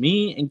don't know,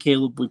 me and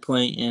Caleb, we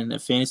play in a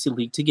fantasy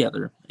league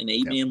together, an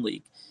 8-man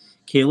league.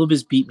 Caleb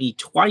has beat me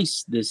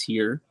twice this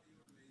year.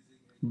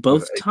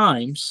 Both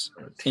times,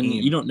 and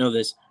you don't know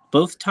this,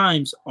 both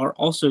times are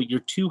also your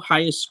 2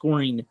 highest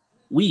scoring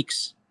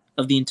weeks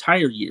of the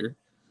entire year.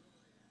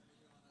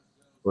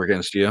 We're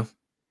against you?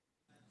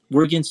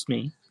 We're against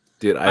me.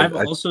 Dude, I've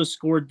also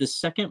scored the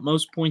second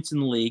most points in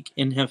the league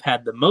and have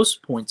had the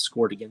most points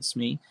scored against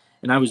me,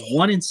 and I was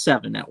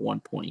 1-7 at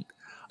one point.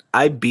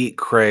 I beat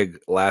Craig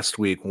last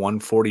week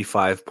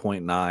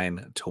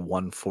 145.9 to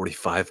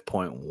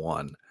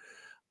 145.1.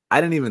 I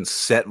didn't even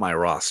set my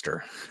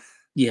roster.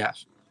 Yeah.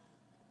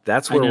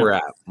 That's where we're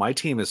at. My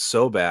team is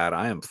so bad.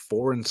 I am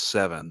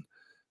 4-7.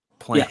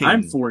 Yeah,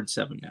 I'm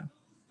 4-7 now.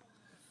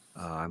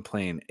 I'm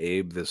playing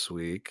Abe this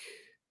week.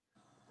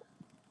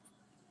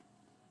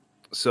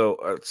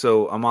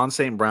 So I'm on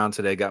St. Brown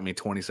today. Got me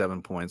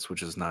 27 points,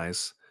 which is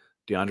nice.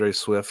 DeAndre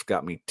Swift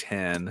got me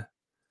 10.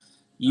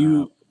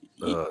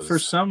 For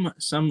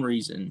some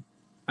reason,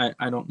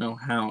 I don't know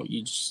how,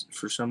 you just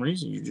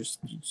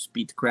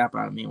beat the crap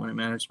out of me when it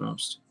matters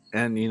most.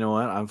 And you know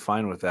what? I'm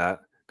fine with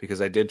that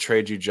because I did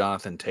trade you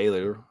Jonathan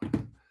Taylor.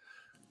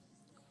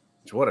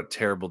 What a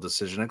terrible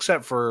decision,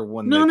 except for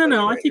when No.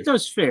 I think that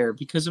was fair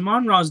because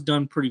Amon-Ra's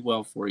done pretty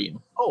well for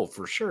you. Oh,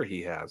 for sure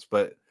he has.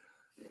 But,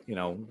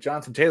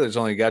 Jonathan Taylor's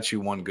only got you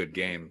one good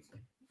game.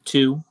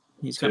 2.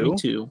 He's got me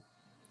 2. And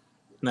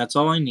that's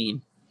all I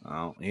need.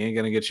 Oh, he ain't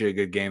going to get you a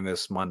good game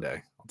this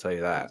Monday. I'll tell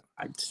you that.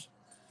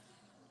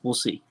 We'll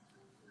see.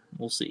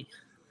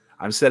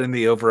 I'm setting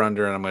the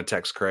over-under, and I'm going to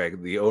text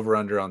Craig. The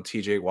over-under on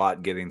T.J.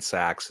 Watt getting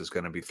sacks is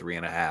going to be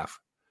 3.5.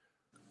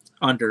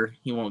 Under.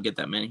 He won't get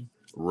that many.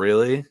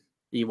 Really?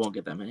 He won't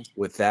get that many.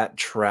 With that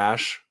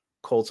trash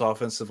Colts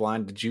offensive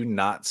line, did you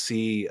not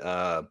see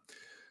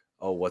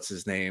what's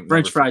his name?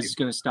 French Fries is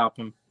going to stop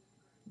him.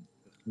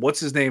 What's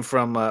his name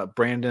from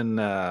Brandon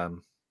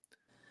number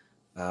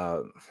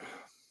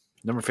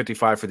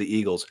 55 for the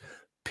Eagles?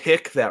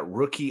 Pick that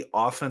rookie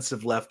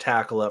offensive left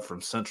tackle up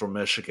from Central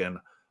Michigan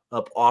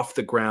up off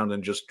the ground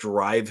and just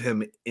drive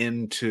him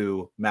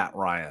into Matt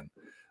Ryan.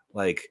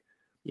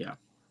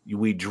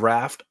 We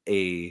draft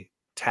a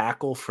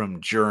tackle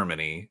from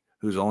Germany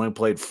who's only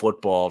played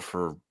football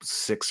for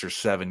 6 or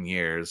 7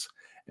 years.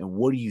 And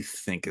what do you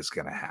think is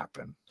going to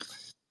happen?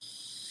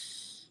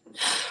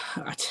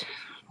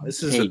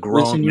 This is a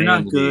grown listen, you're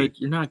man not good.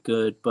 You're not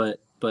good, but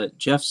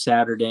Jeff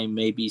Saturday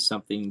may be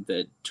something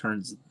that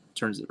turns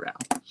it around.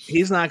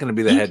 He's not going to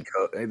be the head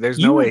coach. There's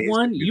no way.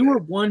 You were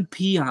one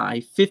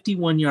PI,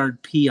 51-yard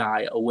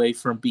PI away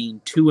from being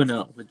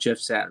 2-0 with Jeff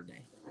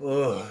Saturday.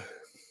 Ugh.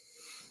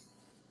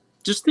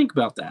 Just think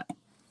about that.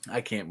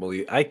 I can't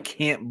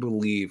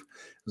believe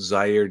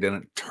Zaire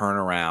didn't turn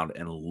around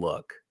and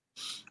look.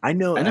 I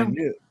know.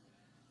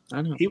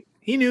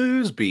 He knew he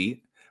was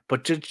beat,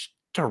 but just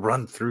to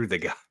run through the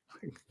guy.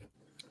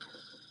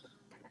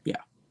 Yeah.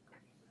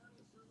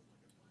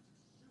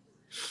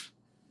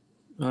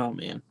 Oh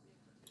man.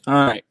 All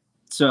right.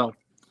 So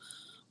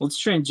let's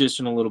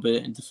transition a little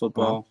bit into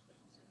football.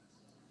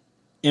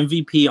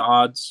 MVP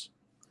odds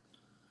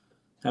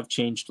have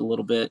changed a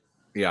little bit.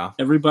 Yeah.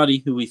 Everybody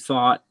who we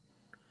thought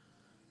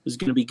was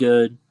going to be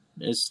good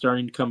is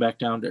starting to come back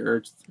down to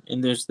earth.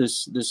 And there's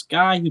this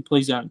guy who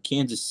plays out in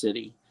Kansas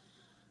City,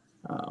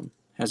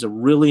 has a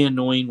really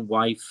annoying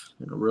wife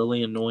and a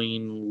really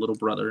annoying little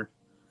brother.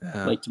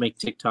 Like to make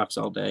TikToks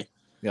all day.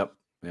 Yep.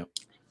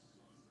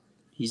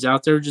 He's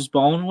out there just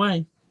balling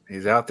away.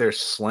 He's out there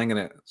slinging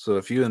it. So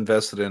if you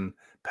invested in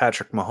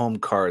Patrick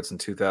Mahomes cards in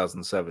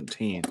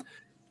 2017,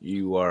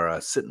 you are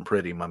sitting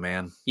pretty, my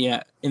man.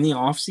 Yeah, in the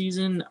off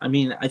season, I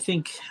mean, I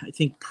think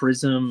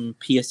Prism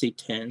PSA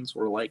 10s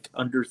were like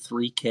under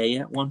 3K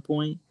at one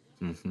point.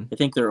 Mm-hmm. I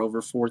think they're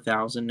over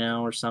 4,000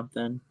 now or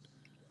something.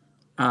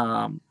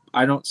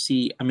 I don't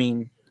see. I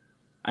mean,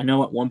 I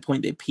know at one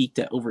point they peaked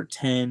at over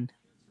 10.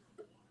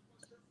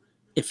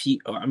 If he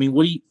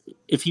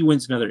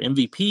wins another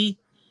MVP,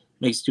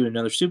 makes it to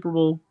another Super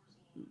Bowl,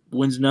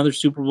 wins another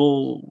Super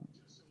Bowl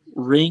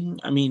ring.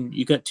 I mean,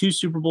 you got 2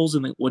 Super Bowls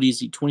and what is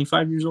he,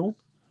 25 years old?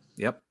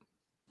 Yep.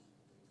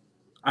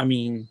 I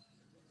mean,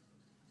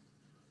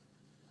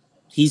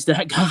 he's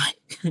that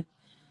guy.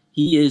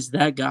 He is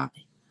that guy.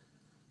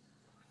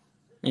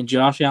 And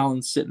Josh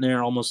Allen's sitting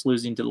there almost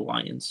losing to the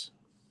Lions.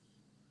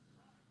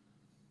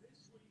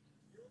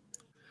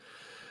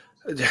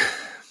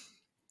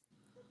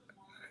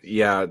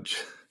 Yeah.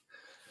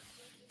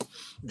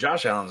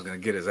 Josh Allen's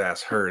going to get his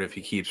ass hurt if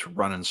he keeps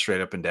running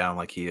straight up and down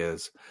like he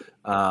is.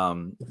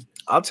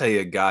 I'll tell you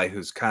a guy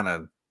who's kind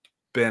of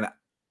been,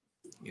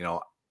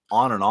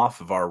 on and off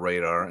of our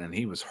radar, and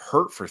he was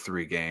hurt for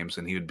 3 games,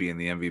 and he would be in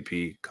the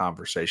MVP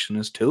conversation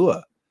is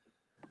Tua.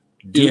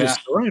 Dude is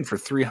throwing for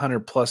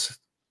 300 plus,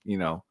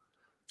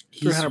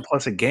 300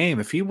 plus a game.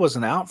 If he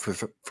wasn't out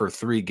for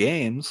 3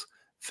 games,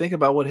 think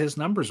about what his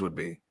numbers would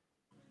be.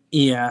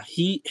 Yeah,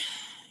 he's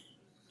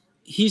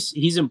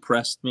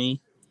impressed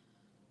me.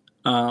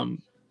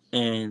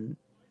 And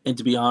And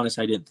to be honest,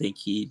 I didn't think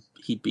he'd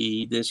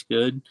be this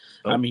good.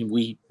 Oh. I mean,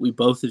 we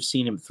both have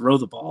seen him throw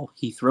the ball.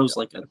 He throws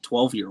like a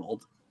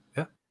 12-year-old.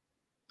 Yeah.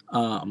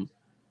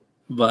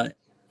 But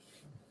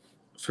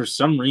for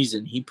some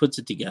reason, he puts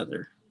it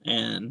together,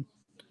 and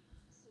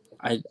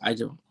I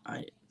don't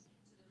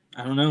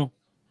know.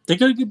 They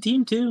got a good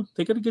team too.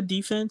 They got a good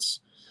defense.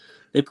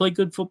 They play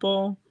good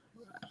football.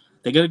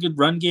 They got a good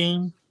run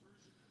game.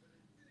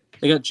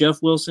 They got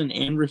Jeff Wilson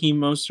and Raheem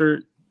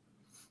Mostert.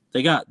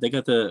 They got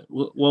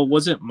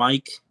wasn't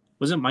Mike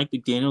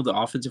McDaniel the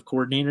offensive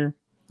coordinator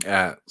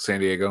at San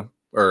Diego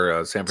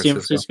or San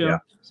Francisco? Yeah.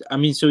 I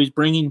mean, so he's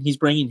bringing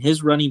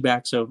his running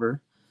backs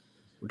over,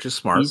 which is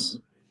smart.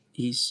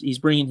 He's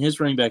bringing his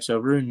running backs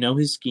over and know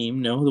his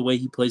scheme, know the way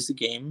he plays the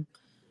game.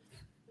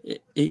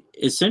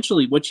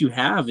 Essentially, what you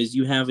have is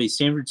you have a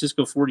San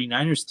Francisco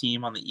 49ers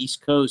team on the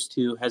East Coast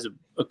who has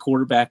a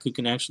quarterback who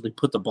can actually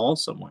put the ball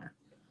somewhere.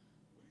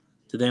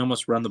 Did they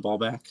almost run the ball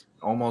back?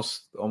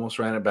 Almost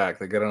ran it back.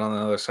 They got it on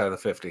the other side of the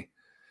 50.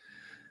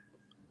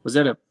 Was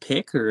that a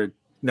pick or?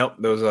 Nope,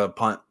 there was a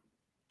punt.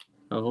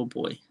 Oh,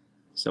 boy.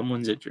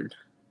 Someone's injured.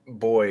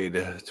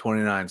 Boyd,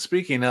 29.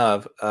 Speaking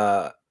of,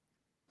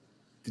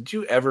 did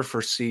you ever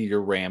foresee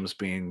your Rams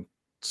being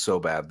so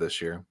bad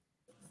this year?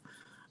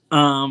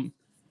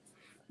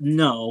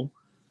 No.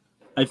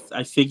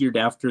 I figured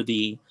after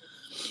the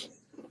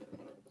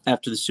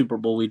Super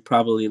Bowl we'd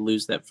probably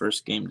lose that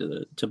first game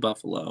to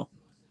Buffalo.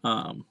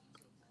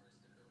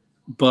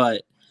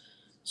 But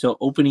so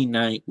opening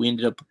night we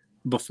ended up,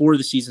 before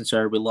the season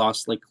started, we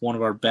lost like one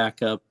of our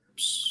backup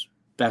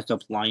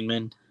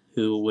linemen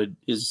who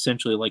is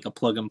essentially like a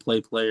plug and play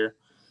player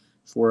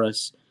for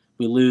us.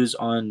 We lose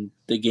on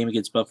the game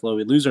against Buffalo.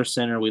 We lose our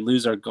center. We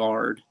lose our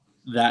guard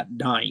that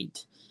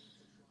night.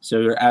 So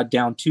you're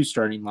down 2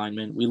 starting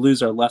linemen. We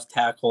lose our left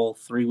tackle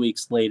 3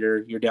 weeks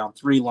later. You're down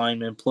 3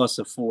 linemen plus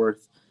a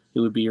 4th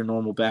who would be your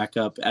normal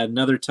backup. At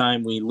another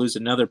time, we lose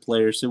another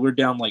player. So we're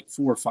down like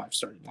 4 or 5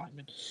 starting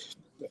linemen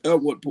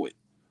at one point.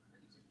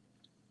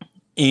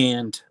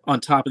 And on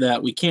top of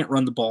that, we can't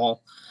run the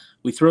ball.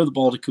 We throw the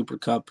ball to Cooper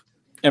Kupp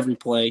every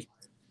play.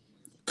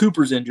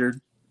 Cooper's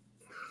injured.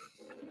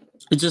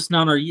 It's just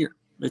not our year.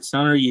 It's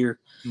not our year.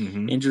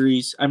 Mm-hmm.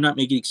 Injuries. I'm not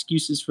making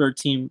excuses for our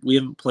team. We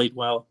haven't played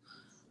well.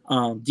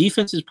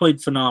 Defense has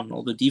played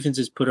phenomenal. The defense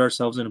has put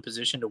ourselves in a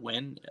position to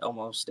win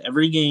almost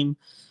every game,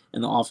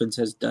 and the offense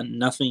has done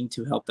nothing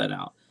to help that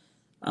out.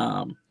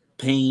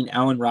 Paying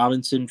Allen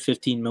Robinson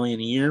 $15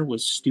 million a year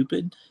was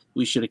stupid.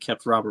 We should have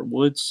kept Robert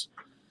Woods.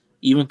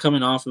 Even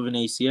coming off of an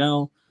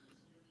ACL,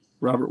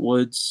 Robert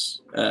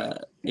Woods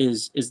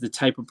is the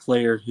type of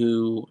player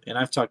who, and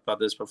I've talked about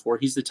this before,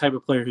 he's the type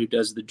of player who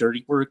does the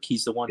dirty work.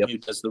 He's the one who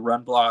does the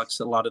run blocks,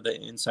 a lot of the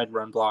inside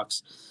run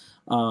blocks.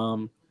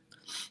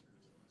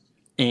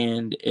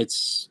 And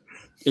it's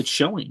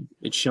showing.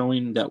 It's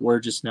showing that we're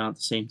just not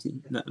the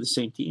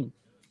same team.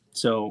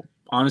 So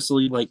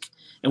honestly,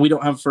 and we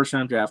don't have a first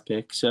round draft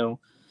pick. So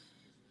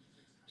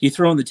you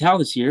throw in the towel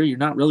this year, you're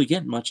not really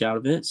getting much out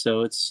of it.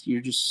 So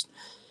you're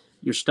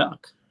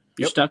stuck.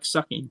 You're stuck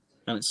sucking,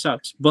 and it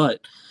sucks.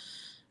 But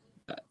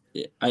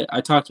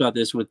I talked about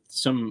this with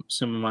some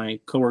of my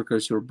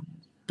coworkers who are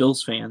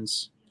Bills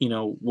fans. You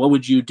know, what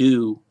would you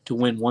do to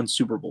win one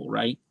Super Bowl,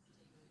 right?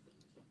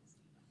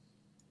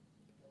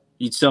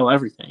 You'd sell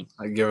everything.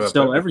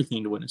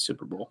 Everything to win a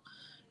Super Bowl.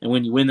 And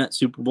when you win that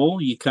Super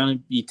Bowl, you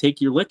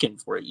take your licking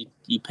for it.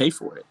 You pay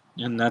for it.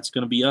 And that's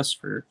going to be us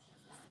for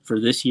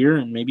this year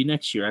and maybe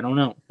next year. I don't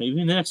know.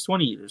 Maybe in the next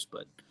 20 years,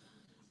 but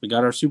we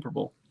got our Super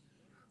Bowl.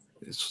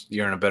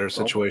 You're in a better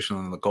situation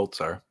than the Colts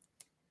are.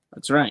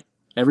 That's right.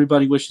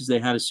 Everybody wishes they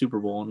had a Super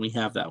Bowl, and we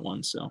have that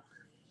one. So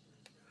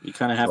we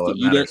kind of have to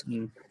eat it.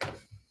 And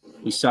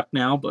we suck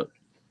now, but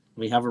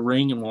we have a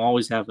ring, and we'll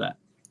always have that.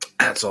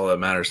 That's all that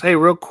matters. Hey,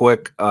 real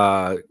quick,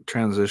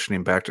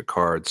 transitioning back to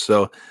cards.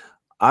 So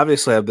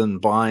obviously I've been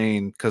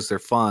buying, because they're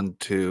fun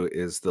too,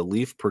 is the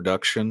Leaf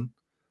Production,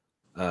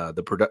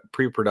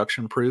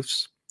 pre-production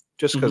proofs,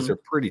 just because they're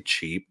pretty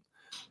cheap,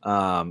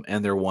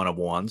 and they're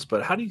one-of-ones.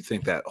 But how do you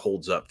think that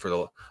holds up for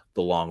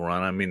the long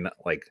run? I mean,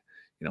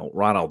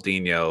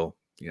 Ronaldinho,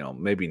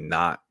 maybe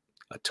not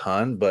a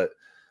ton, but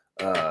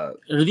are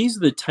these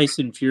the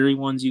Tyson Fury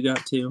ones you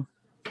got too?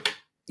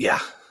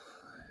 Yeah.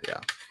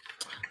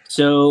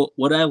 So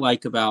what I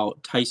like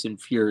about Tyson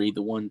Fury,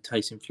 the one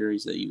Tyson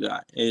Furies that you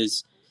got,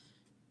 is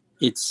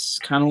it's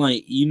kind of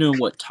like,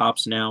 what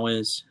Topps Now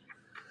is?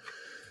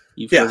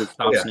 You've heard of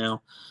Topps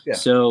Now? Yeah.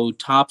 So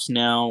Topps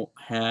Now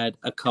had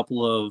a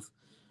couple of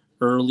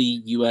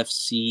early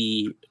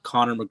UFC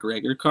Conor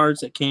McGregor cards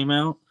that came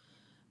out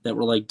that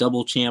were like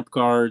double champ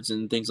cards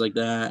and things like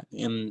that.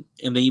 And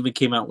they even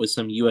came out with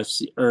some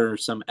UFC or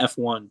some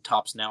F1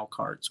 Topps Now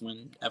cards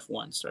when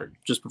F1 started,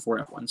 just before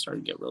F1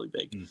 started to get really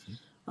big. Mm-hmm.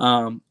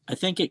 I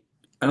think I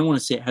don't want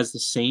to say it has the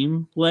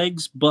same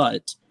legs,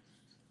 but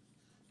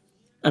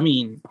I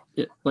mean,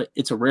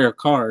 it's a rare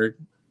card.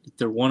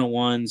 They're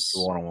one-on-ones.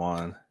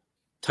 One-on-one.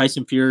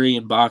 Tyson Fury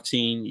in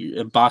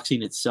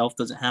boxing itself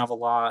doesn't have a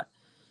lot.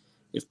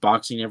 if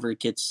boxing ever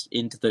gets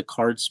into the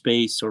card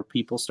space or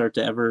people start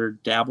to ever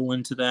dabble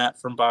into that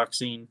from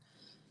boxing,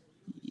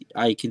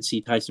 I can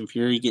see Tyson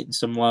Fury getting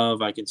some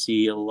love. I can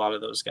see a lot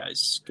of those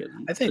guys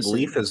getting. I think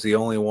Leaf is the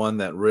only one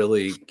that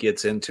really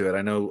gets into it.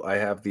 I know I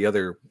have the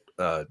other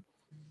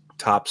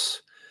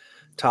Tops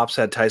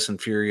had Tyson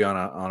Fury on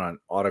an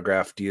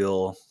autograph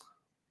deal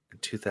in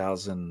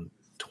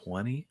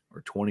 2020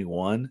 or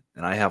 21,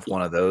 and I have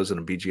one of those in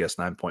a BGS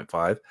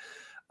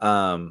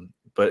 9.5.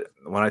 But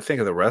when I think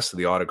of the rest of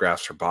the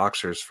autographs for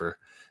boxers, for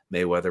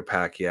Mayweather,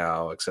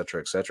 Pacquiao, et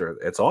cetera,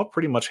 it's all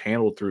pretty much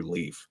handled through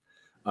Leaf.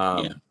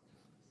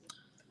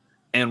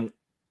 And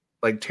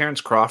like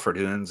Terrence Crawford,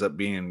 who ends up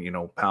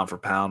being, pound for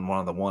pound, one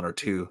of the 1 or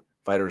 2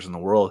 fighters in the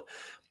world,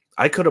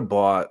 I could have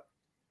bought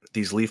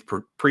these Leaf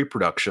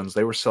pre-productions.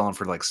 They were selling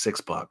for like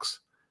 $6,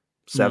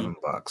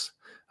 $7.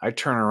 I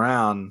turn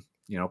around,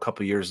 a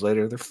couple years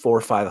later, they're $400 or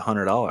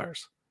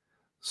 $500.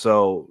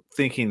 So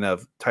thinking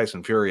of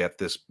Tyson Fury at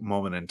this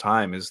moment in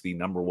time as the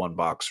number 1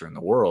 boxer in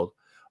the world,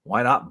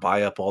 why not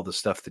buy up all the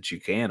stuff that you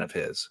can of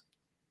his?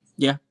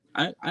 Yeah,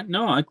 I'm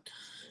not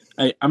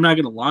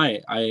gonna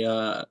lie.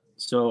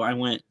 So I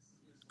went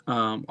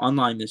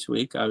online this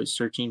week. I was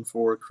searching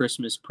for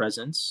Christmas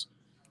presents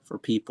for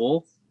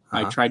people.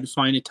 I tried to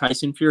find a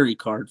Tyson Fury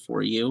card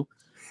for you,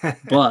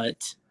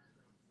 but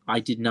I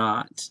did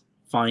not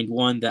find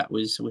one that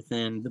was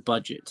within the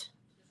budget.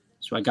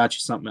 So I got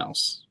you something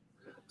else.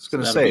 I was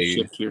going to say,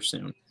 shipped here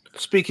soon.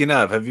 Speaking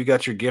of, have you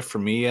got your gift for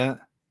me yet?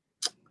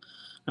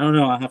 I don't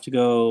know. I'll have to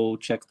go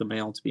check the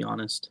mail, to be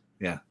honest.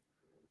 Yeah,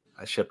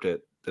 I shipped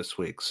it this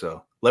week.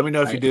 So let me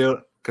know if you do,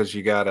 because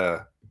you got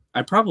to.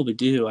 I probably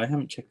do. I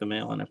haven't checked the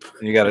mail, and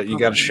you got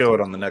to show it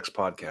on the next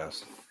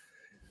podcast.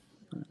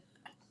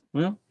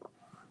 Well,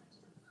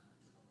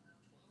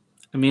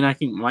 I mean,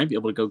 might be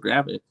able to go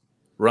grab it.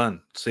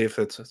 Run, see if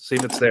it's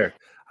there.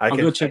 I'll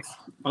go check.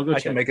 I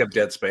can make up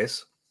dead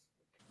space.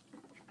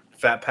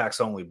 Fat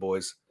packs only,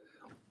 boys.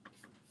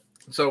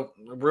 So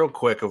real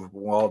quick,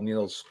 while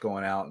Neil's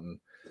going out,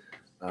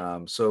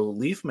 and so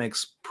Leaf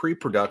makes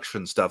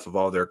pre-production stuff of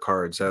all their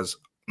cards. As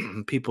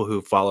people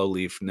who follow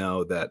Leaf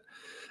know, that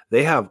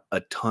they have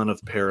a ton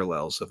of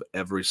parallels of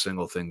every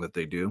single thing that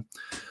they do.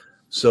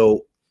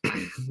 So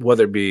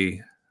whether it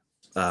be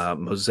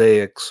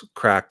mosaics,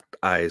 cracked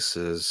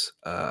ices,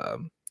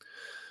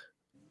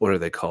 what are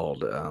they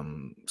called?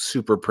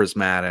 Super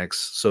prismatics.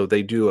 So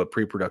they do a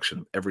pre-production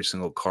of every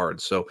single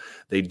card. So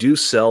they do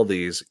sell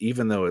these,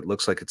 even though it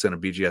looks like it's in a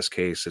BGS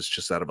case, it's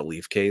just out of a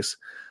Leaf case.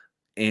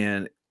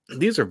 And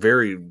these are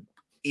very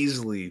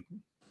easily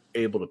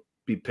able to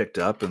be picked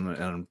up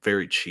and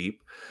very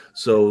cheap.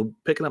 So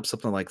picking up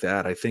something like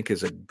that, I think,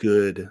 is a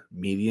good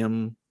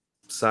medium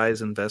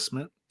size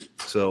investment.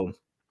 So,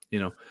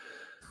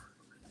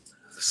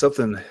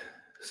 something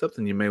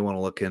you may want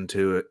to look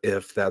into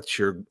if that's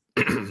your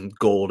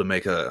goal to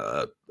make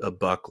a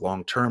buck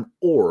long term,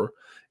 or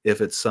if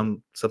it's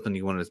something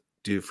you want to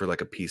do for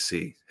like a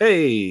PC.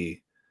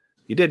 Hey,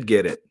 you did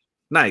get it.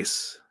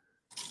 Nice.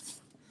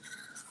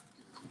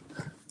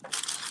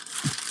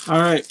 All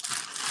right,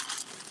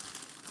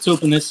 let's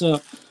open this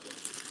up.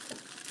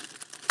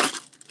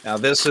 Now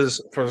this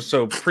is for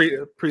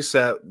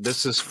preset.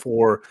 This is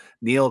for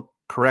Neil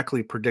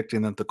correctly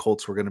predicting that the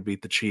Colts were going to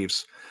beat the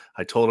Chiefs.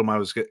 I told him I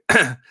was good.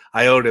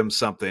 I owed him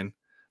something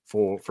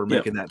for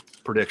making that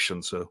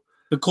prediction. So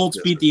the Colts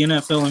beat the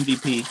NFL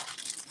MVP.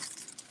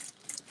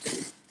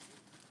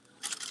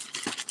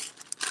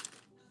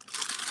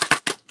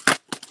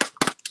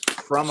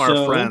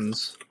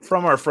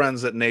 From our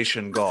friends at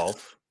Nation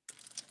Golf.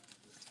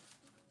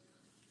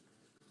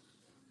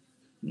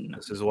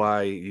 This is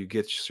why you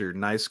get your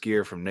nice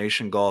gear from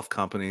Nation Golf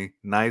Company.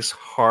 Nice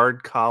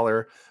hard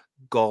collar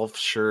golf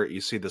shirt. You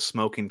see the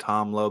Smoking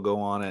Tom logo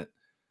on it.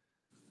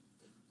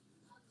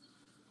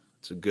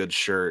 It's a good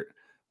shirt.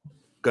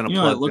 I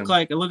look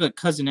like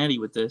Cousin Eddie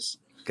with this.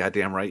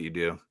 Goddamn right you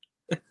do.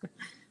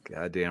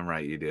 Goddamn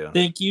right you do.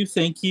 Thank you.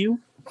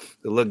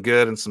 They look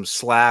good in some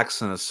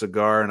slacks and a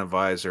cigar and a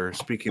visor.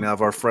 Speaking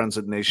of, our friends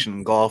at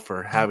Nation Golf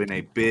are having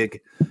a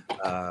big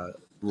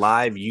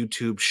live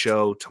YouTube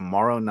show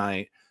tomorrow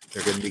night.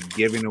 They're going to be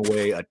giving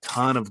away a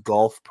ton of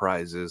golf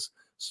prizes.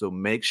 So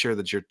make sure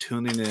that you're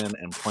tuning in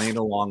and playing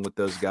along with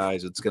those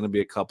guys. It's going to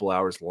be a couple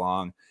hours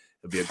long.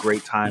 It'll be a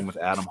great time with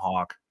Adam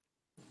Hawk.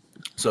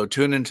 So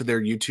tune into their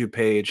YouTube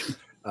page.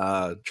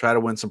 Try to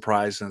win some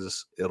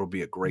prizes. It'll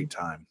be a great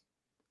time.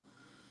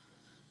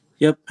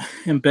 Yep.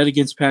 And bet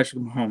against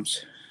Patrick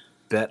Mahomes.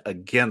 Bet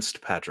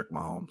against Patrick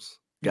Mahomes.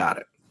 Got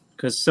it.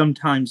 Because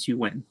sometimes you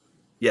win.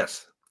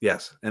 Yes.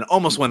 And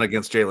almost won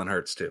against Jalen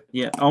Hurts, too.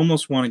 Yeah,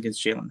 almost won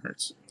against Jalen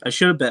Hurts. I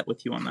should have bet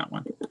with you on that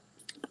one.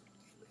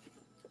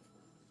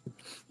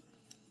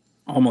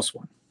 Almost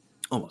won.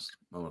 Almost.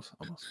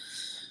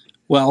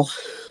 Well,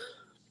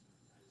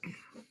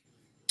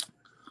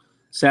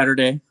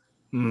 Saturday,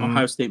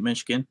 Ohio State,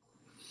 Michigan.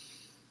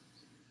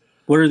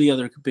 What are the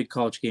other big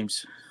college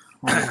games?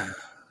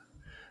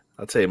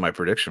 I'll tell you my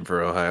prediction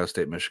for Ohio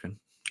State, Michigan.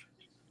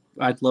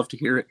 I'd love to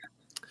hear it.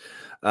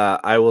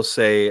 I will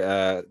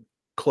say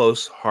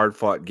close,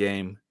 hard-fought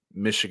game.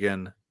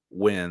 Michigan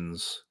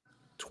wins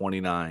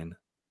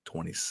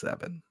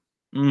 29-27.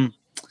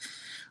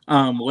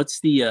 What's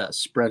the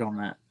spread on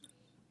that?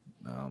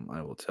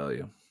 I will tell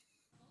you.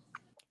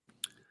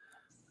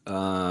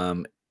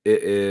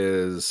 It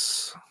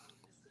is.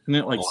 Isn't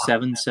it like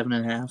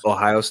 7.5?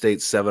 Ohio State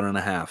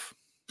 7.5.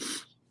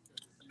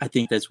 I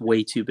think that's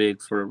way too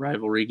big for a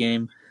rivalry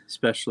game,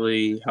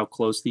 especially how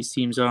close these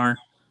teams are.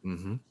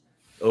 Mm-hmm.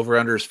 Over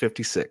under is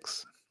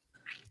 56.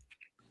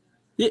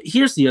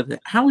 Here's the other thing.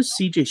 How is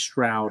CJ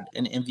Stroud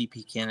an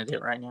MVP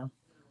candidate right now?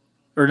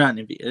 Or not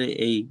an MVP,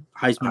 a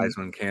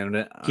Heisman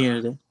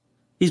candidate.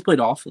 He's played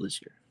awful this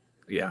year.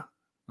 Yeah.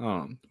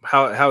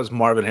 How is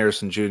Marvin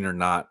Harrison Jr.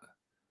 not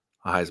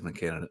a Heisman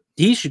candidate?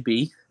 He should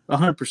be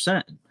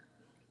 100%.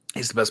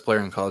 He's the best player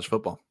in college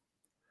football.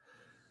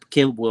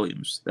 Caleb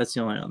Williams. That's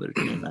the only other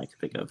name I can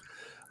think of.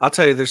 I'll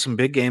tell you, there's some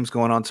big games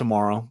going on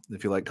tomorrow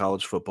if you like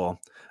college football.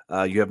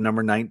 You have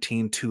number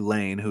 19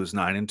 Tulane, who is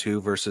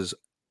 9-2, versus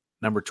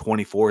number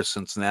 24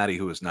 Cincinnati,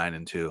 who is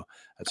 9-2.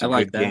 That's a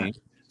good game.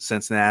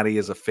 Cincinnati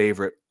is a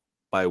favorite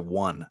by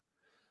 1.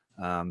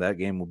 That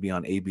game will be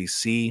on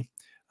ABC.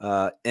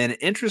 An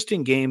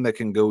interesting game that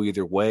can go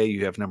either way.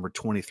 You have number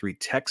 23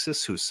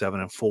 Texas, who's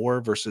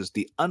 7-4, versus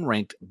the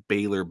unranked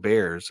Baylor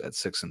Bears at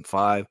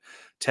 6-5.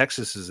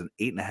 Texas is an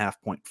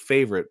 8.5-point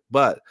favorite,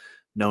 but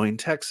knowing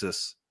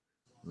Texas,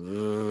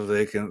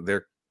 they're kind of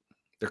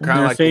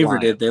like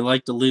favorited. They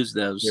like to lose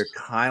those. They're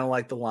kind of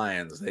like the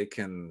Lions. They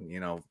can,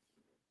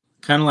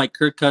 kind of like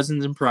Kirk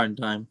Cousins in prime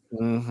time.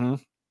 Mm-hmm.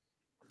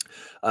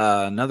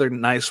 Another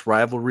nice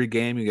rivalry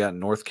game. You got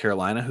North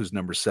Carolina, who's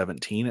number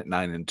 17 at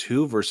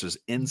 9-2, versus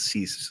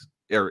NC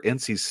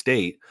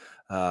State.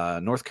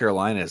 North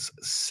Carolina is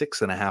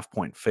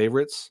 6.5-point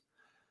favorites.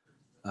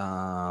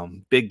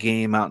 Big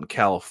game out in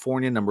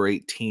California. Number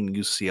 18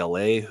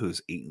 UCLA,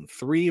 who's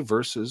 8-3,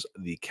 versus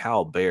the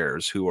Cal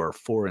Bears, who are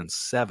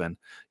 4-7.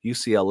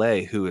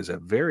 UCLA, who is a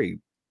very,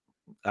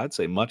 I'd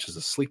say, much as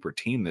a sleeper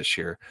team this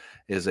year,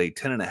 is a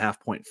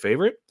 10.5-point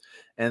favorite.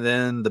 And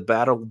then the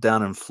battle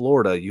down in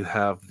Florida, you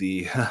have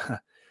the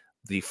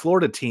the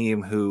Florida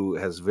team who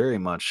has very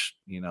much,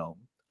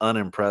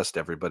 unimpressed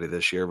everybody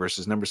this year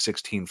versus number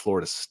 16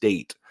 Florida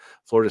State.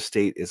 Florida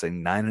State is a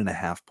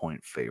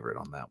 9.5-point favorite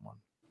on that one.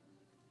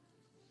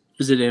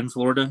 Is it in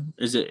Florida?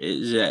 Is it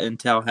in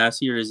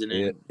Tallahassee or is it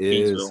in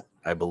Gainesville?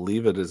 I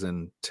believe it is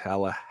in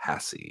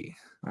Tallahassee.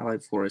 I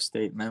like Florida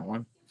State in that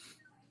one.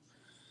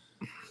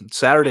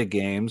 Saturday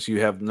games,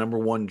 you have number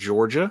 1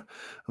 Georgia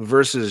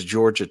versus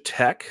Georgia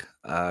Tech.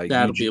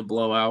 That'll be a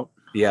blowout.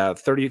 Yeah,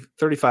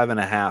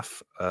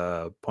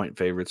 35.5 point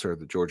favorites are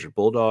the Georgia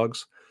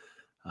Bulldogs.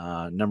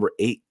 Number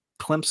 8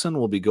 Clemson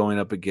will be going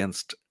up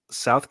against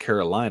South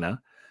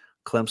Carolina.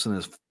 Clemson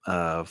is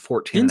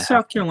 14. Didn't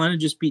South Carolina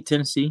just beat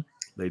Tennessee?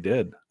 They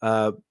did.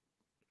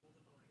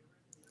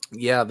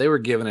 Yeah, they were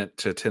giving it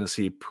to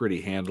Tennessee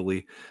pretty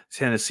handily.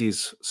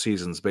 Tennessee's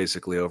season's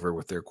basically over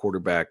with their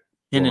quarterback.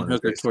 Hendon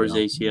Hooker towards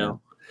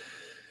ACL.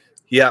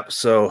 Yep.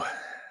 So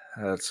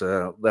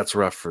that's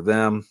rough for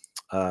them.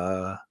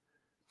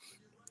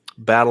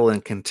 Battle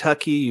in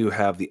Kentucky. You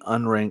have the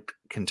unranked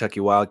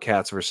Kentucky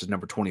Wildcats versus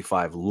number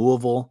 25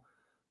 Louisville.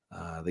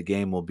 The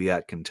game will be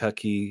at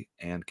Kentucky,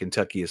 and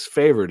Kentucky is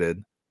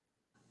favorited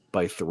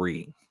by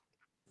 3.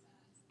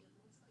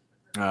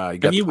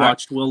 Have you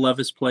watched Will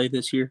Levis play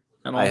this year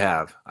at all? I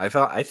have. I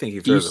think he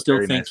throws. Do you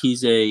still think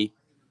he's a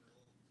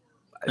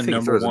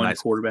number 1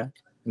 quarterback?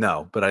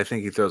 No, but I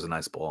think he throws a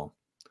nice ball.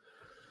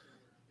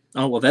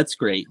 Oh, well, that's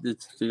great.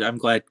 I'm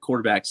glad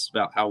quarterbacks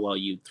about how well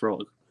you throw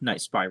a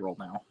nice spiral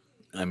now.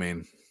 I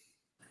mean,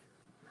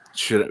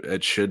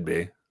 it should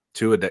be.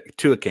 Tua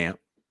can't.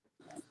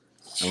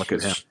 And look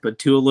at him. But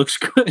Tua looks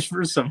good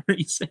for some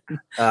reason.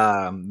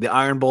 The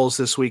Iron Bowl's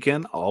this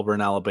weekend, Auburn,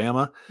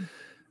 Alabama.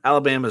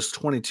 Alabama's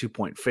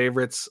 22-point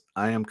favorites.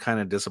 I am kind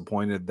of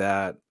disappointed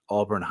that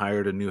Auburn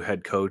hired a new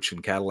head coach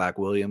and Cadillac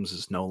Williams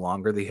is no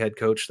longer the head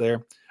coach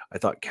there. I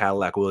thought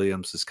Cadillac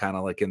Williams is kind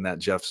of like in that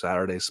Jeff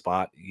Saturday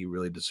spot. He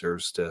really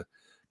deserves to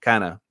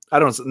kind of –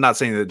 I'm not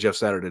saying that Jeff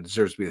Saturday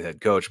deserves to be the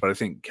head coach, but I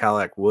think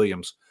Cadillac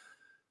Williams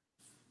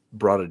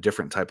brought a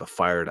different type of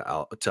fire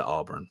to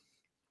Auburn.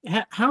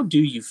 How do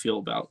you feel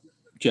about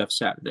Jeff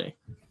Saturday?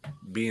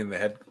 Being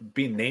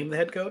named the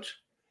head coach?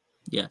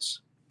 Yes.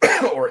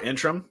 Or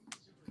interim?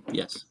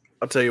 Yes.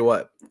 I'll tell you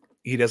what.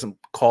 He doesn't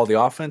call the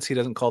offense. He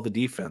doesn't call the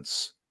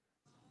defense.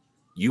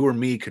 You or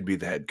me could be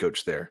the head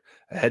coach there.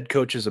 A head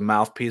coach is a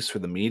mouthpiece for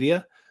the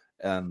media,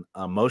 an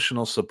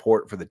emotional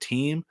support for the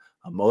team,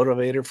 a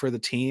motivator for the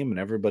team, and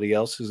everybody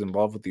else who's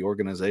involved with the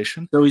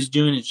organization. So he's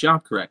doing his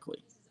job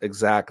correctly.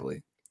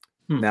 Exactly.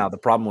 Now, the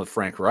problem with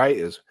Frank Wright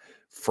is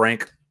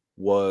Frank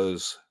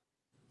was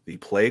the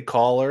play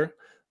caller,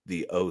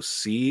 the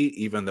OC,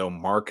 even though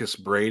Marcus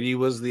Brady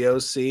was the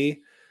OC.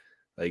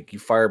 Like, you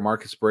fire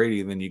Marcus Brady,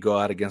 and then you go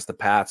out against the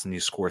Pats and you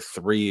score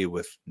 3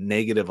 with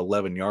negative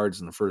 11 yards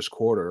in the first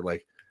quarter.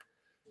 Like,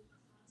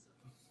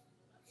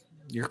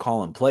 you're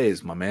calling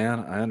plays, my man.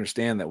 I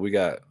understand that we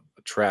got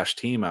a trash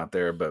team out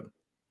there, but,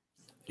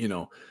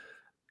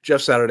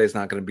 Jeff Saturday is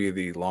not going to be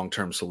the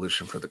long-term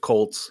solution for the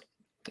Colts.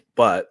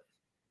 But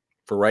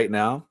for right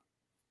now,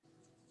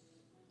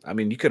 I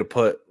mean, you could have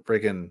put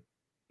freaking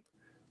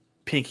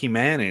Pinky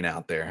Manning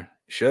out there.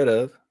 Should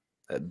have.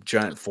 That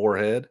giant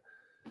forehead.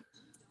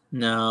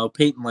 No,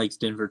 Peyton likes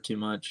Denver too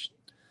much.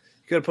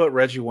 You could have put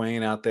Reggie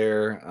Wayne out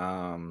there.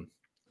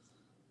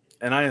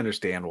 And I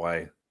understand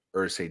why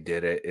Irsay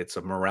did it. It's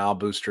a morale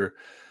booster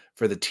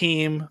for the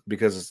team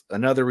because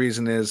another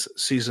reason is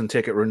season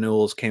ticket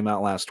renewals came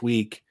out last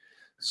week.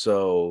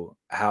 So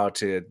how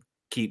to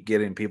keep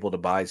getting people to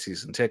buy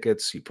season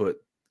tickets,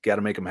 got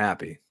to make them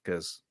happy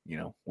because,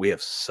 we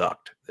have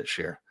sucked this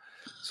year.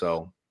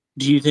 So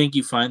do you think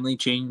you finally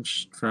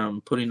changed from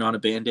putting on a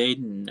Band-Aid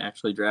and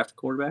actually draft a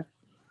quarterback?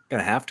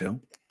 Gonna have to.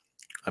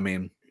 I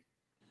mean,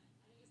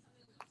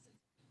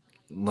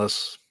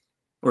 unless...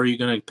 Or are you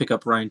going to pick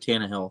up Ryan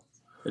Tannehill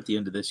at the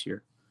end of this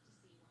year?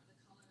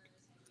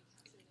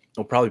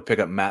 We'll probably pick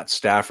up Matt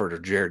Stafford or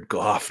Jared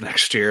Goff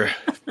next year,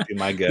 be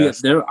my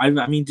guess. I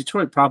mean,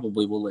 Detroit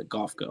probably will let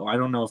Goff go. I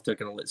don't know if they're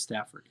going to let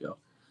Stafford go.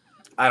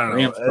 I don't know.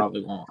 Rams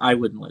probably won't. I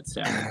wouldn't let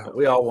Stafford go.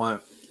 We all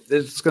want –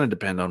 it's going to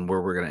depend on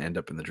where we're going to end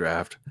up in the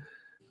draft.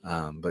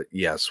 But,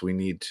 yes, we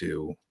need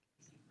to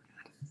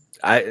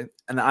 – I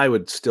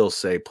would still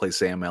say play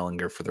Sam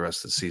Ehlinger for the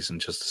rest of the season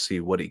just to see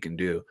what he can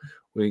do.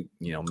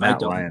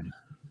 Matt Ryan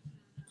 –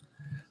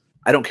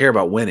 I don't care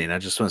about winning. I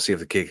just want to see if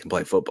the kid can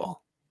play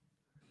football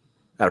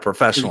at a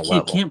professional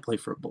level. He can't play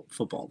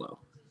football, though.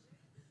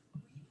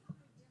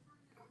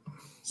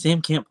 Sam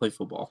can't play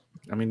football.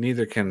 I mean,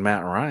 neither can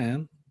Matt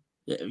Ryan.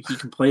 Yeah, he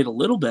can play it a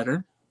little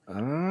better. I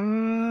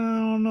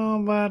don't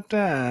know about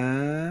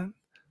that.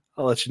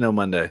 I'll let you know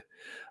Monday.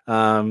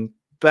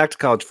 Back to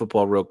college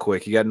football real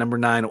quick. You got number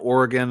 9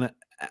 Oregon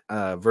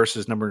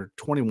versus number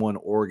 21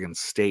 Oregon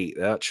State.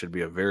 That should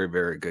be a very,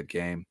 very good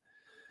game.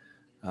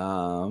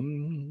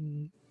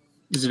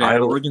 Is it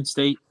at Oregon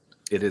State?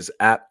 It is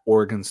at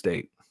Oregon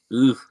State.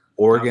 Ooh,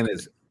 Oregon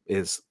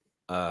is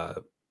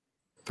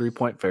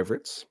 3-point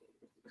favorites.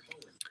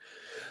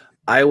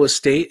 Iowa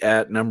State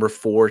at number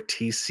 4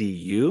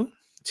 TCU.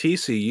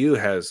 TCU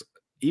has,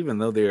 even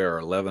though they are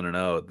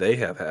 11-0, they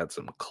have had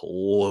some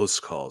close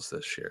calls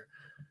this year.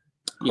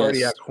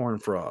 Cardiac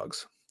Horned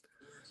Frogs.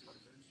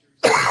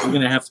 We're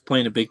going to have to play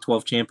in a Big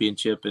 12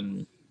 championship,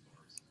 and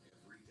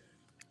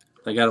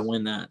they got to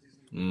win that.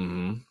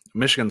 Mm-hmm.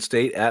 Michigan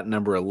State at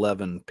number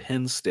 11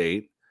 Penn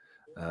State.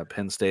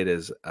 Penn State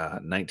is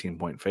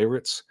 19-point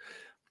favorites.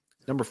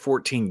 Number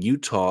 14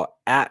 Utah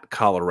at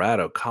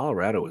Colorado.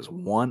 Colorado is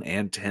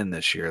 1-10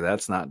 this year.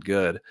 That's not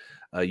good.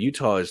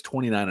 Utah is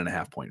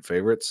 29.5-point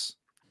favorites.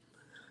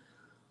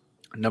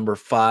 Number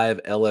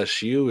 5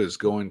 LSU is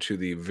going to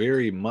the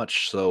very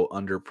much so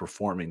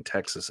underperforming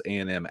Texas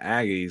A&M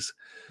Aggies.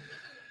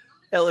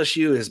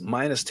 LSU is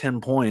minus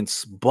 10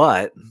 points,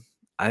 but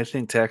I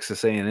think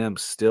Texas A&M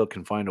still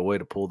can find a way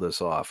to pull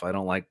this off. I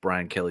don't like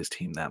Brian Kelly's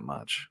team that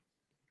much.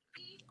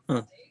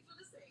 Huh.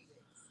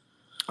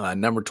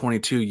 Number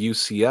 22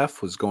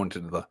 UCF was going to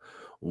the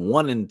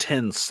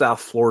 1-10 South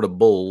Florida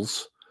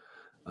Bulls.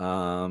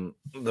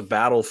 The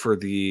battle for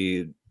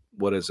the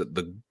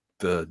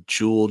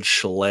jeweled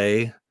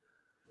chalet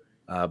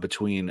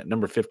between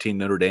number 15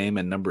 Notre Dame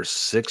and number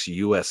 6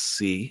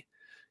 USC.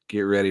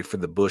 Get ready for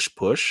the Bush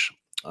push.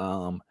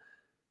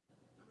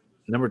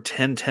 Number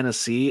 10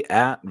 Tennessee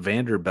at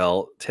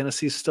Vanderbilt.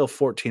 Tennessee's still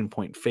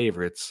 14-point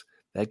favorites.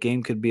 That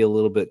game could be a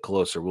little bit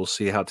closer. We'll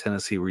see how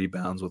Tennessee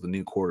rebounds with a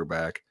new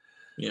quarterback.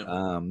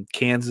 Yeah.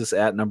 Kansas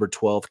at number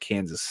 12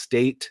 Kansas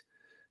State.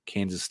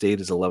 Kansas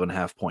State is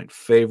 11.5-point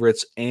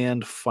favorites.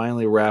 And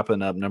finally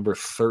wrapping up, number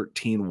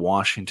 13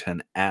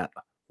 Washington at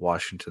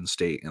Washington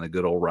State in a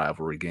good old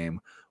rivalry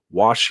game.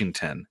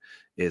 Washington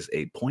is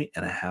a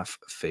 1.5-point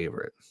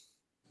favorite.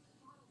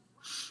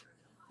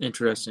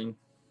 Interesting.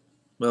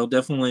 Well,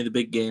 definitely the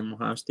big game,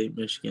 Ohio State,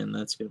 Michigan.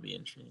 That's going to be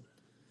interesting.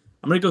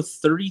 I'm going to go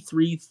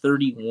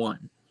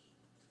 33-31.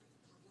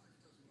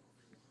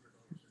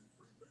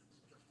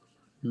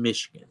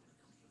 Michigan.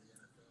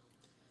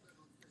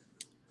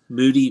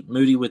 Moody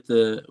with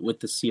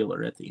the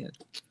sealer at the end.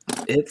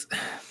 It's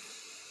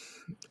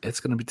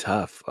going to be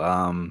tough.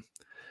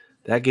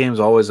 That game's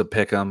always a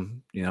pick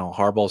 'em.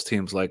 Harbaugh's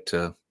teams like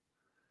to.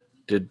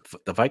 Did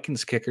the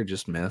Vikings kicker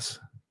just miss?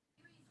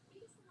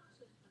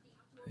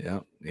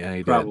 Yeah, he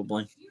did.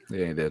 Probably.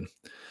 Yeah, he did.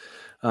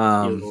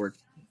 Lord.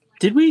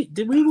 Did we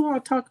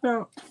want to talk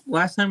about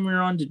last time we were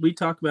on? Did we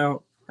talk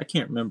about? I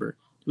can't remember.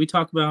 Did we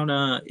talk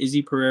about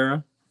Izzy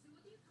Pereira?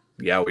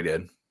 Yeah, we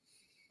did.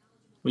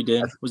 We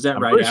did. Was that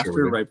I'm right after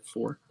or right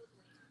before?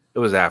 It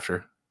was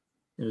after.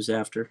 It was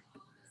after.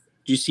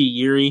 Did you see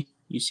Yuri?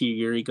 You see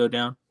Yuri go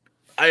down?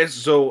 I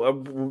was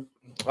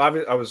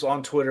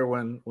on Twitter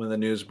when the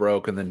news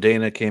broke, and then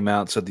Dana came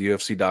out and said the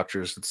UFC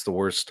doctors it's the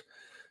worst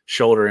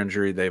shoulder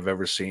injury they've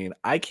ever seen.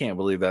 I can't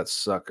believe that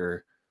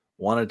sucker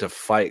wanted to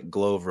fight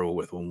Glover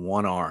with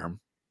one arm.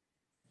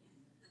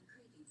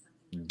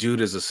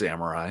 Dude is a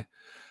samurai.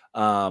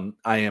 I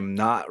am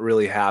not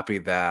really happy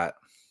that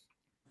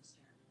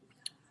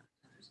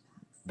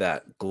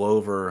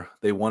Glover,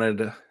 they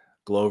wanted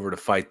Glover to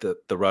fight the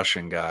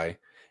Russian guy,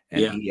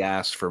 and Yeah. he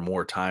asked for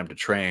more time to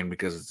train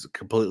because it's a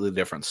completely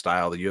different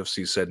style. The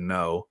UFC said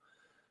no.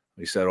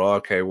 He said, "Oh,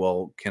 okay,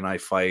 well, can I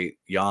fight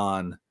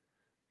Jan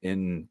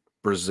in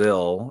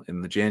Brazil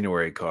in the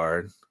January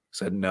card?"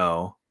 Said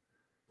no,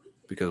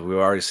 because we've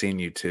already seen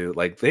you two.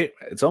 Like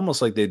it's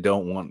almost like they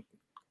don't want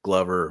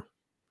Glover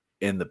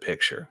in the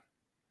picture.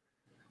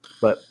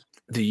 But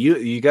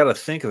you got to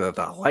think that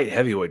the light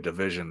heavyweight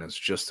division is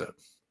just a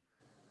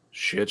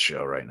shit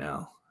show right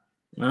now.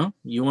 Well,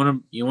 you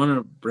want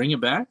to bring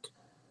it back?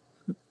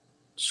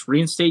 Just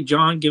reinstate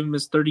John, give him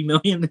his $30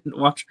 million, and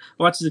watch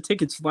the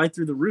tickets fly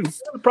through the roof.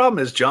 The problem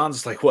is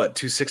John's like what,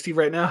 260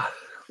 right now?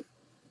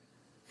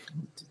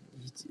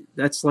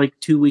 That's like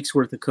 2 weeks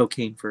worth of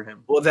cocaine for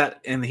him. Well,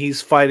 and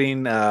he's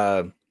fighting.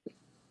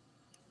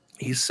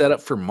 He's set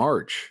up for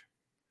March.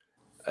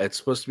 It's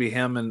supposed to be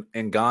him and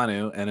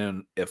Ngannou, and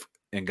then if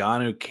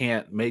Ngannou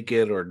can't make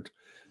it or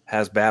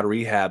has bad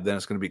rehab, then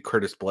it's going to be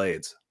Curtis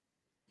Blades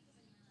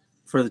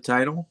for the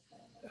title.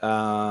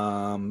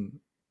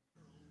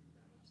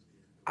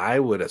 I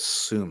would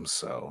assume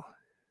so,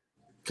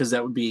 because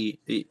that would be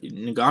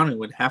Ngannou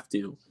would have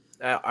to.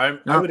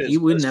 He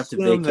wouldn't have to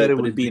vacate, but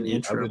it'd be an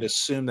interim. I would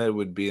assume that it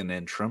would be an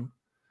interim,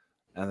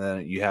 and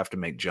then you have to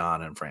make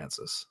John and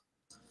Francis.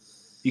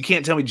 You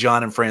can't tell me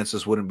John and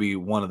Francis wouldn't be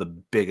one of the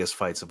biggest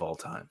fights of all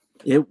time.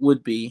 It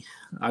would be.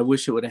 I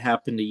wish it would have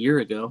happened a year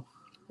ago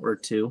or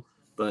two,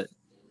 but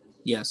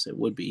yes, it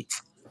would be.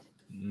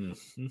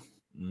 Mm-hmm.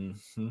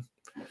 Mm-hmm.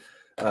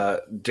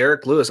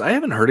 Derek Lewis. I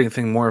haven't heard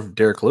anything more of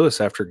Derek Lewis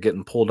after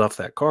getting pulled off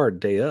that card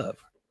day of.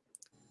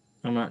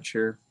 I'm not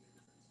sure.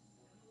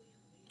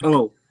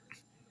 Oh,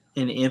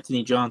 and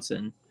Anthony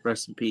Johnson,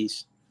 rest in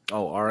peace.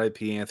 Oh,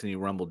 R.I.P. Anthony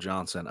Rumble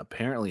Johnson.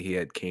 Apparently, he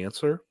had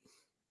cancer.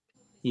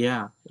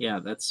 Yeah,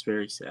 that's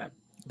very sad.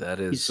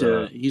 That is.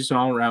 He's an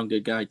all-around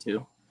good guy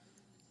too.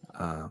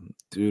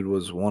 Dude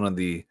was one of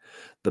the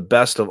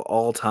best of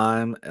all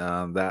time.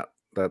 That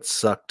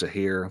sucked to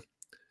hear.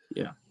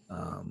 Yeah.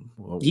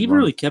 He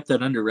really kept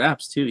that under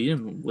wraps too. He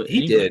didn't.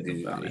 He did.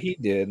 He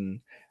did. And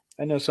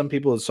I know some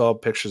people saw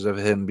pictures of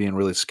him being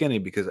really skinny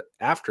because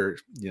after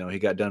he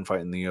got done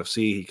fighting the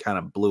UFC, he kind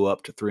of blew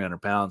up to 300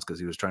 pounds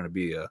because he was trying to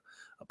be a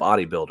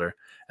bodybuilder,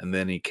 and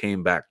then he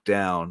came back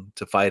down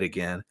to fight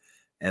again,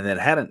 and then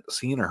hadn't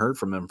seen or heard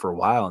from him for a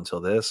while until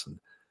this. And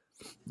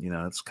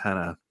it's kind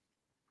of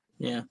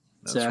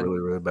that's sad. Really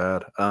really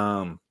bad.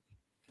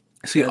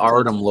 See,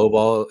 Artem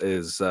Lobov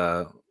is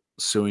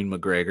suing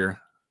McGregor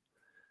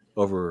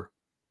over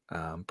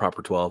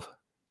Proper 12.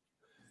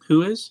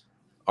 Who is?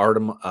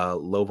 Artem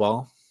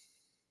Lobov.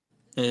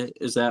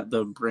 Is that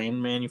the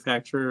brand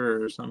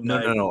manufacturer or something?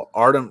 No.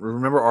 Artem.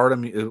 Remember,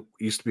 Artem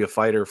used to be a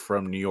fighter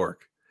from New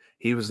York.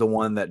 He was the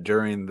one that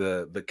during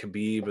the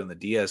Khabib and the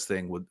Diaz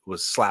thing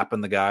was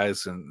slapping the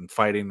guys and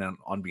fighting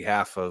on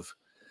behalf of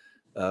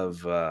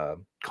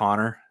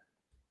Conor.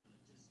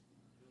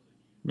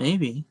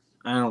 Maybe.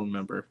 I don't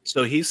remember.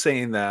 So he's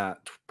saying that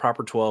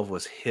Proper 12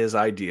 was his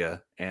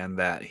idea and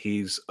that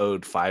he's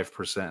owed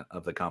 5%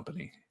 of the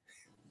company.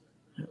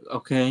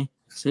 Okay.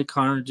 Say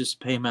Conor, just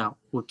pay him out.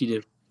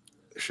 Whoop-de-doo.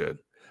 Should.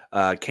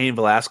 Cain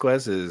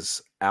Velasquez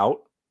is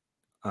out.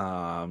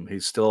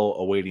 He's still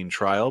awaiting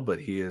trial,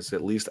 but he is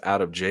at least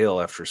out of jail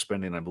after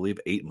spending, I believe,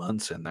 8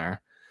 months in there.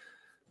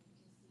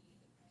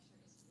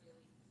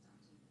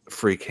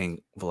 Free Cain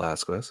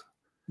Velasquez.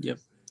 Yep.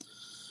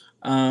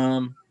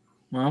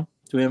 Well,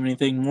 do we have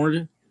anything more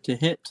to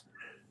hit?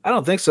 I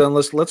don't think so.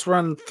 Let's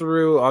run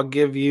through. I'll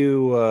give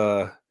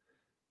you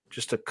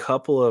just a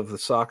couple of the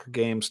soccer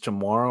games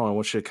tomorrow. I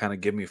want you to kind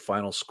of give me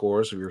final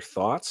scores of your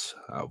thoughts.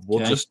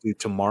 We'll just do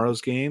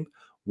tomorrow's game.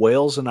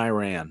 Wales and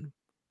Iran.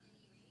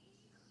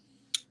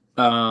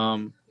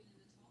 2-0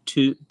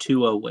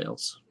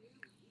 Wales.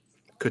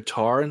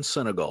 Qatar and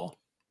Senegal.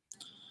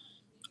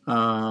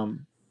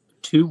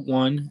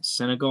 2-1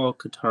 Senegal.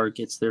 Qatar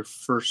gets their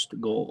first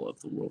goal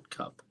of the World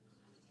Cup.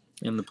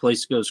 And the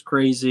place goes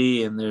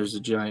crazy, and there's a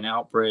giant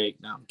outbreak.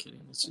 No, I'm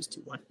kidding. It's just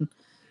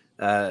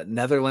 2-1.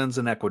 Netherlands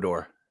and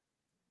Ecuador.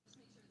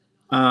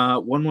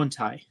 1-1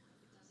 tie.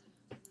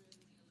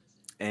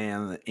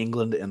 And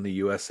England and the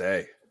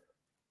USA.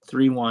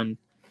 3-1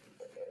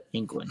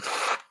 England,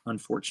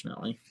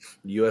 unfortunately.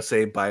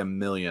 USA by 1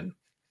 million.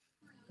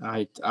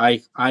 I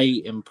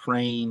am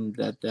praying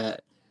that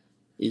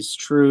is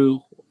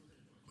true.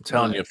 I'm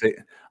telling you,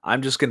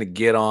 I'm just going to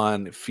get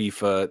on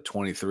FIFA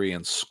 23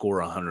 and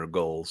score 100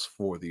 goals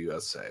for the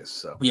USA.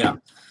 So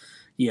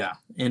yeah,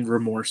 and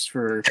remorse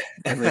for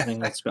everything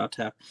that's about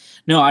to happen.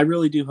 No, I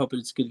really do hope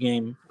it's a good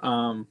game.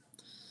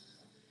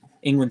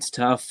 England's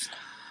tough.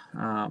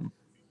 I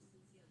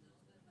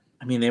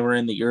mean, they were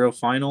in the Euro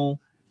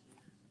final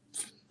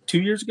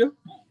 2 years ago,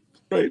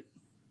 right?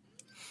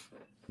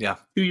 Yeah.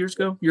 2 years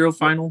ago, Euro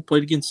final,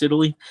 played against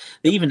Italy.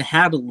 They even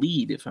had a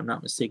lead, if I'm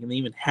not mistaken. They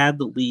even had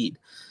the lead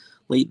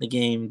late in the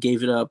game,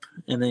 gave it up,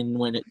 and then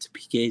went it to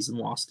PKs and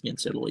lost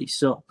against Italy.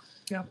 So,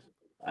 yeah,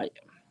 I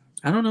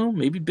don't know.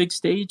 Maybe big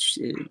stage.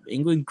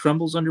 England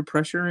crumbles under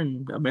pressure,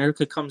 and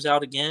America comes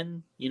out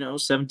again.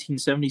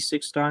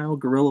 1776 style,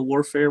 guerrilla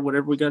warfare,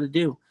 whatever we got to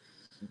do.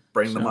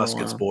 Bring the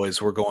muskets,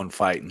 boys. We're going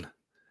fighting.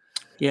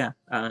 Yeah.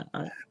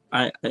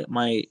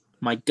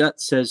 My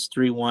gut says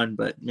 3-1,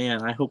 but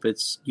man, I hope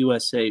it's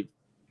USA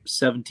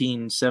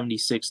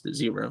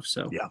 1776-0.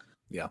 So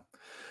yeah.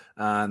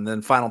 And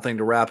then final thing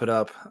to wrap it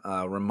up,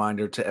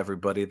 reminder to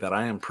everybody that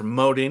I am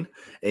promoting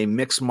a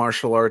mixed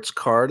martial arts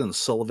card in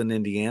Sullivan,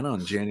 Indiana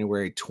on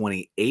January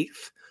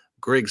 28th.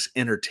 Griggs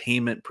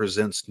Entertainment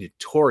presents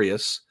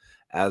Notorious.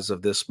 As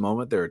of this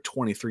moment, there are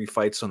 23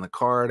 fights on the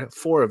card.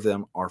 4 of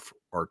them are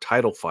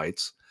title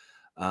fights.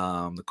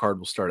 The card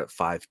will start at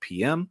 5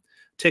 p.m.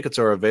 Tickets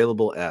are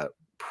available at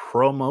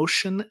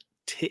Promotion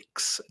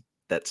Tix.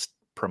 That's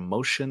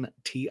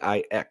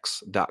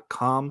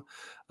promotiontix.com.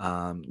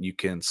 You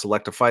can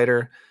select a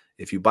fighter.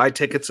 If you buy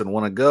tickets and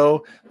want to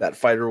go, that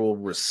fighter will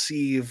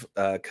receive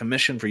a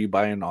commission for you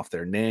buying off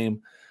their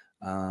name.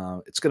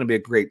 It's going to be a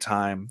great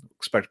time.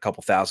 Expect a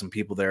couple thousand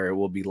people there. It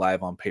will be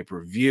live on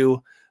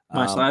pay-per-view.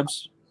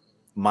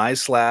 My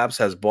Slabs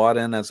has bought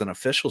in as an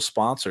official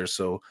sponsor.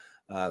 So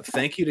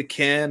thank you to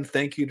Ken.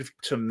 Thank you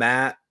to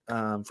Matt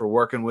for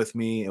working with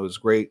me. It was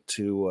great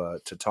to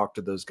talk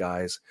to those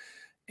guys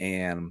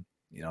and,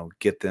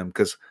 get them.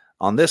 Because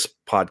on this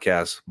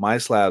podcast, My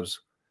Slabs,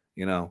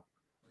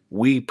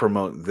 we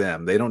promote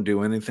them. They don't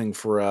do anything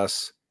for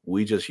us.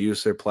 We just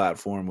use their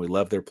platform. We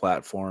love their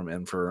platform.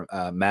 And for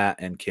Matt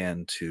and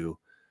Ken to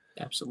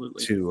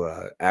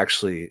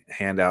actually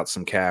hand out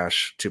some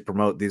cash to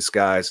promote these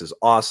guys is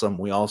awesome.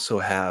 We also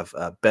have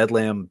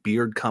Bedlam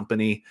Beard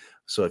Company.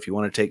 So if you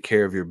want to take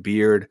care of your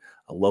beard,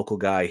 a local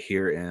guy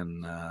here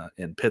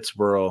in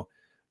Pittsburgh,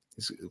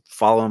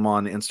 follow him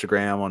on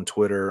Instagram, on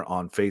Twitter,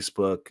 on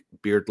Facebook,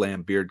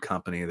 Beardland Beard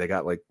Company. They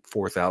got like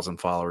 4,000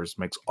 followers,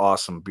 makes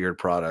awesome beard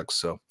products.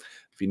 So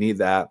if you need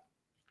that,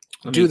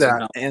 do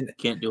that. And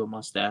can't do a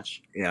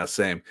mustache. Yeah,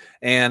 same.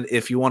 And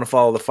if you want to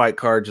follow the fight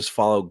card, just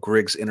follow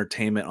Griggs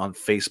Entertainment on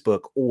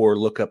Facebook or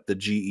look up the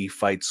GE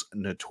Fights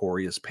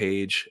Notorious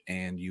page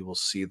and you will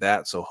see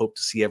that. So hope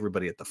to see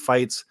everybody at the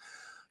fights.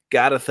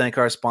 Got to thank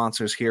our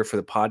sponsors here for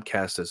the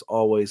podcast as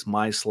always.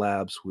 My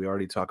Slabs, we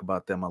already talk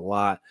about them a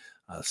lot.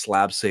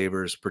 Slab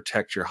Savers,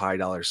 protect your high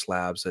dollar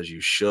slabs as you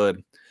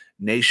should.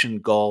 Nation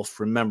Golf.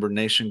 Remember,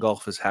 Nation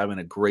Golf is having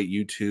a great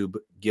YouTube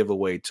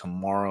giveaway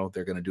tomorrow.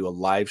 They're going to do a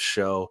live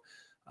show.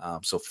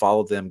 So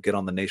follow them. Get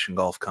on the Nation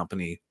Golf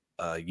Company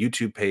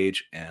YouTube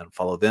page and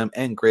follow them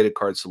and Graded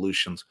Card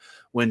Solutions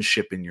when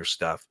shipping your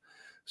stuff.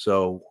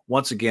 So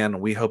once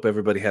again, we hope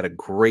everybody had a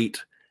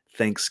great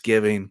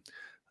Thanksgiving.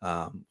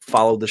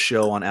 Follow the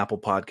show on Apple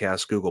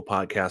Podcasts, Google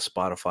Podcasts,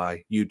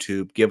 Spotify,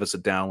 YouTube. Give us a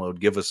download.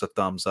 Give us a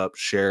thumbs up.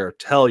 Share.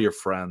 Tell your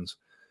friends.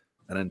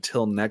 And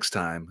until next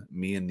time,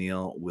 me and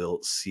Neil will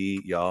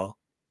see y'all.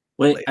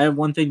 Wait, later. I have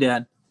one thing to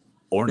add.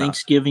 Or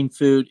Thanksgiving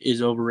food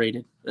is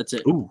overrated. That's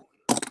it. Ooh.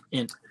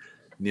 And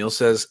Neil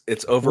says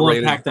it's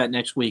overrated. We'll unpack that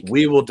next week.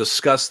 We will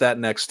discuss that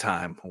next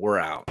time. We're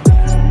out.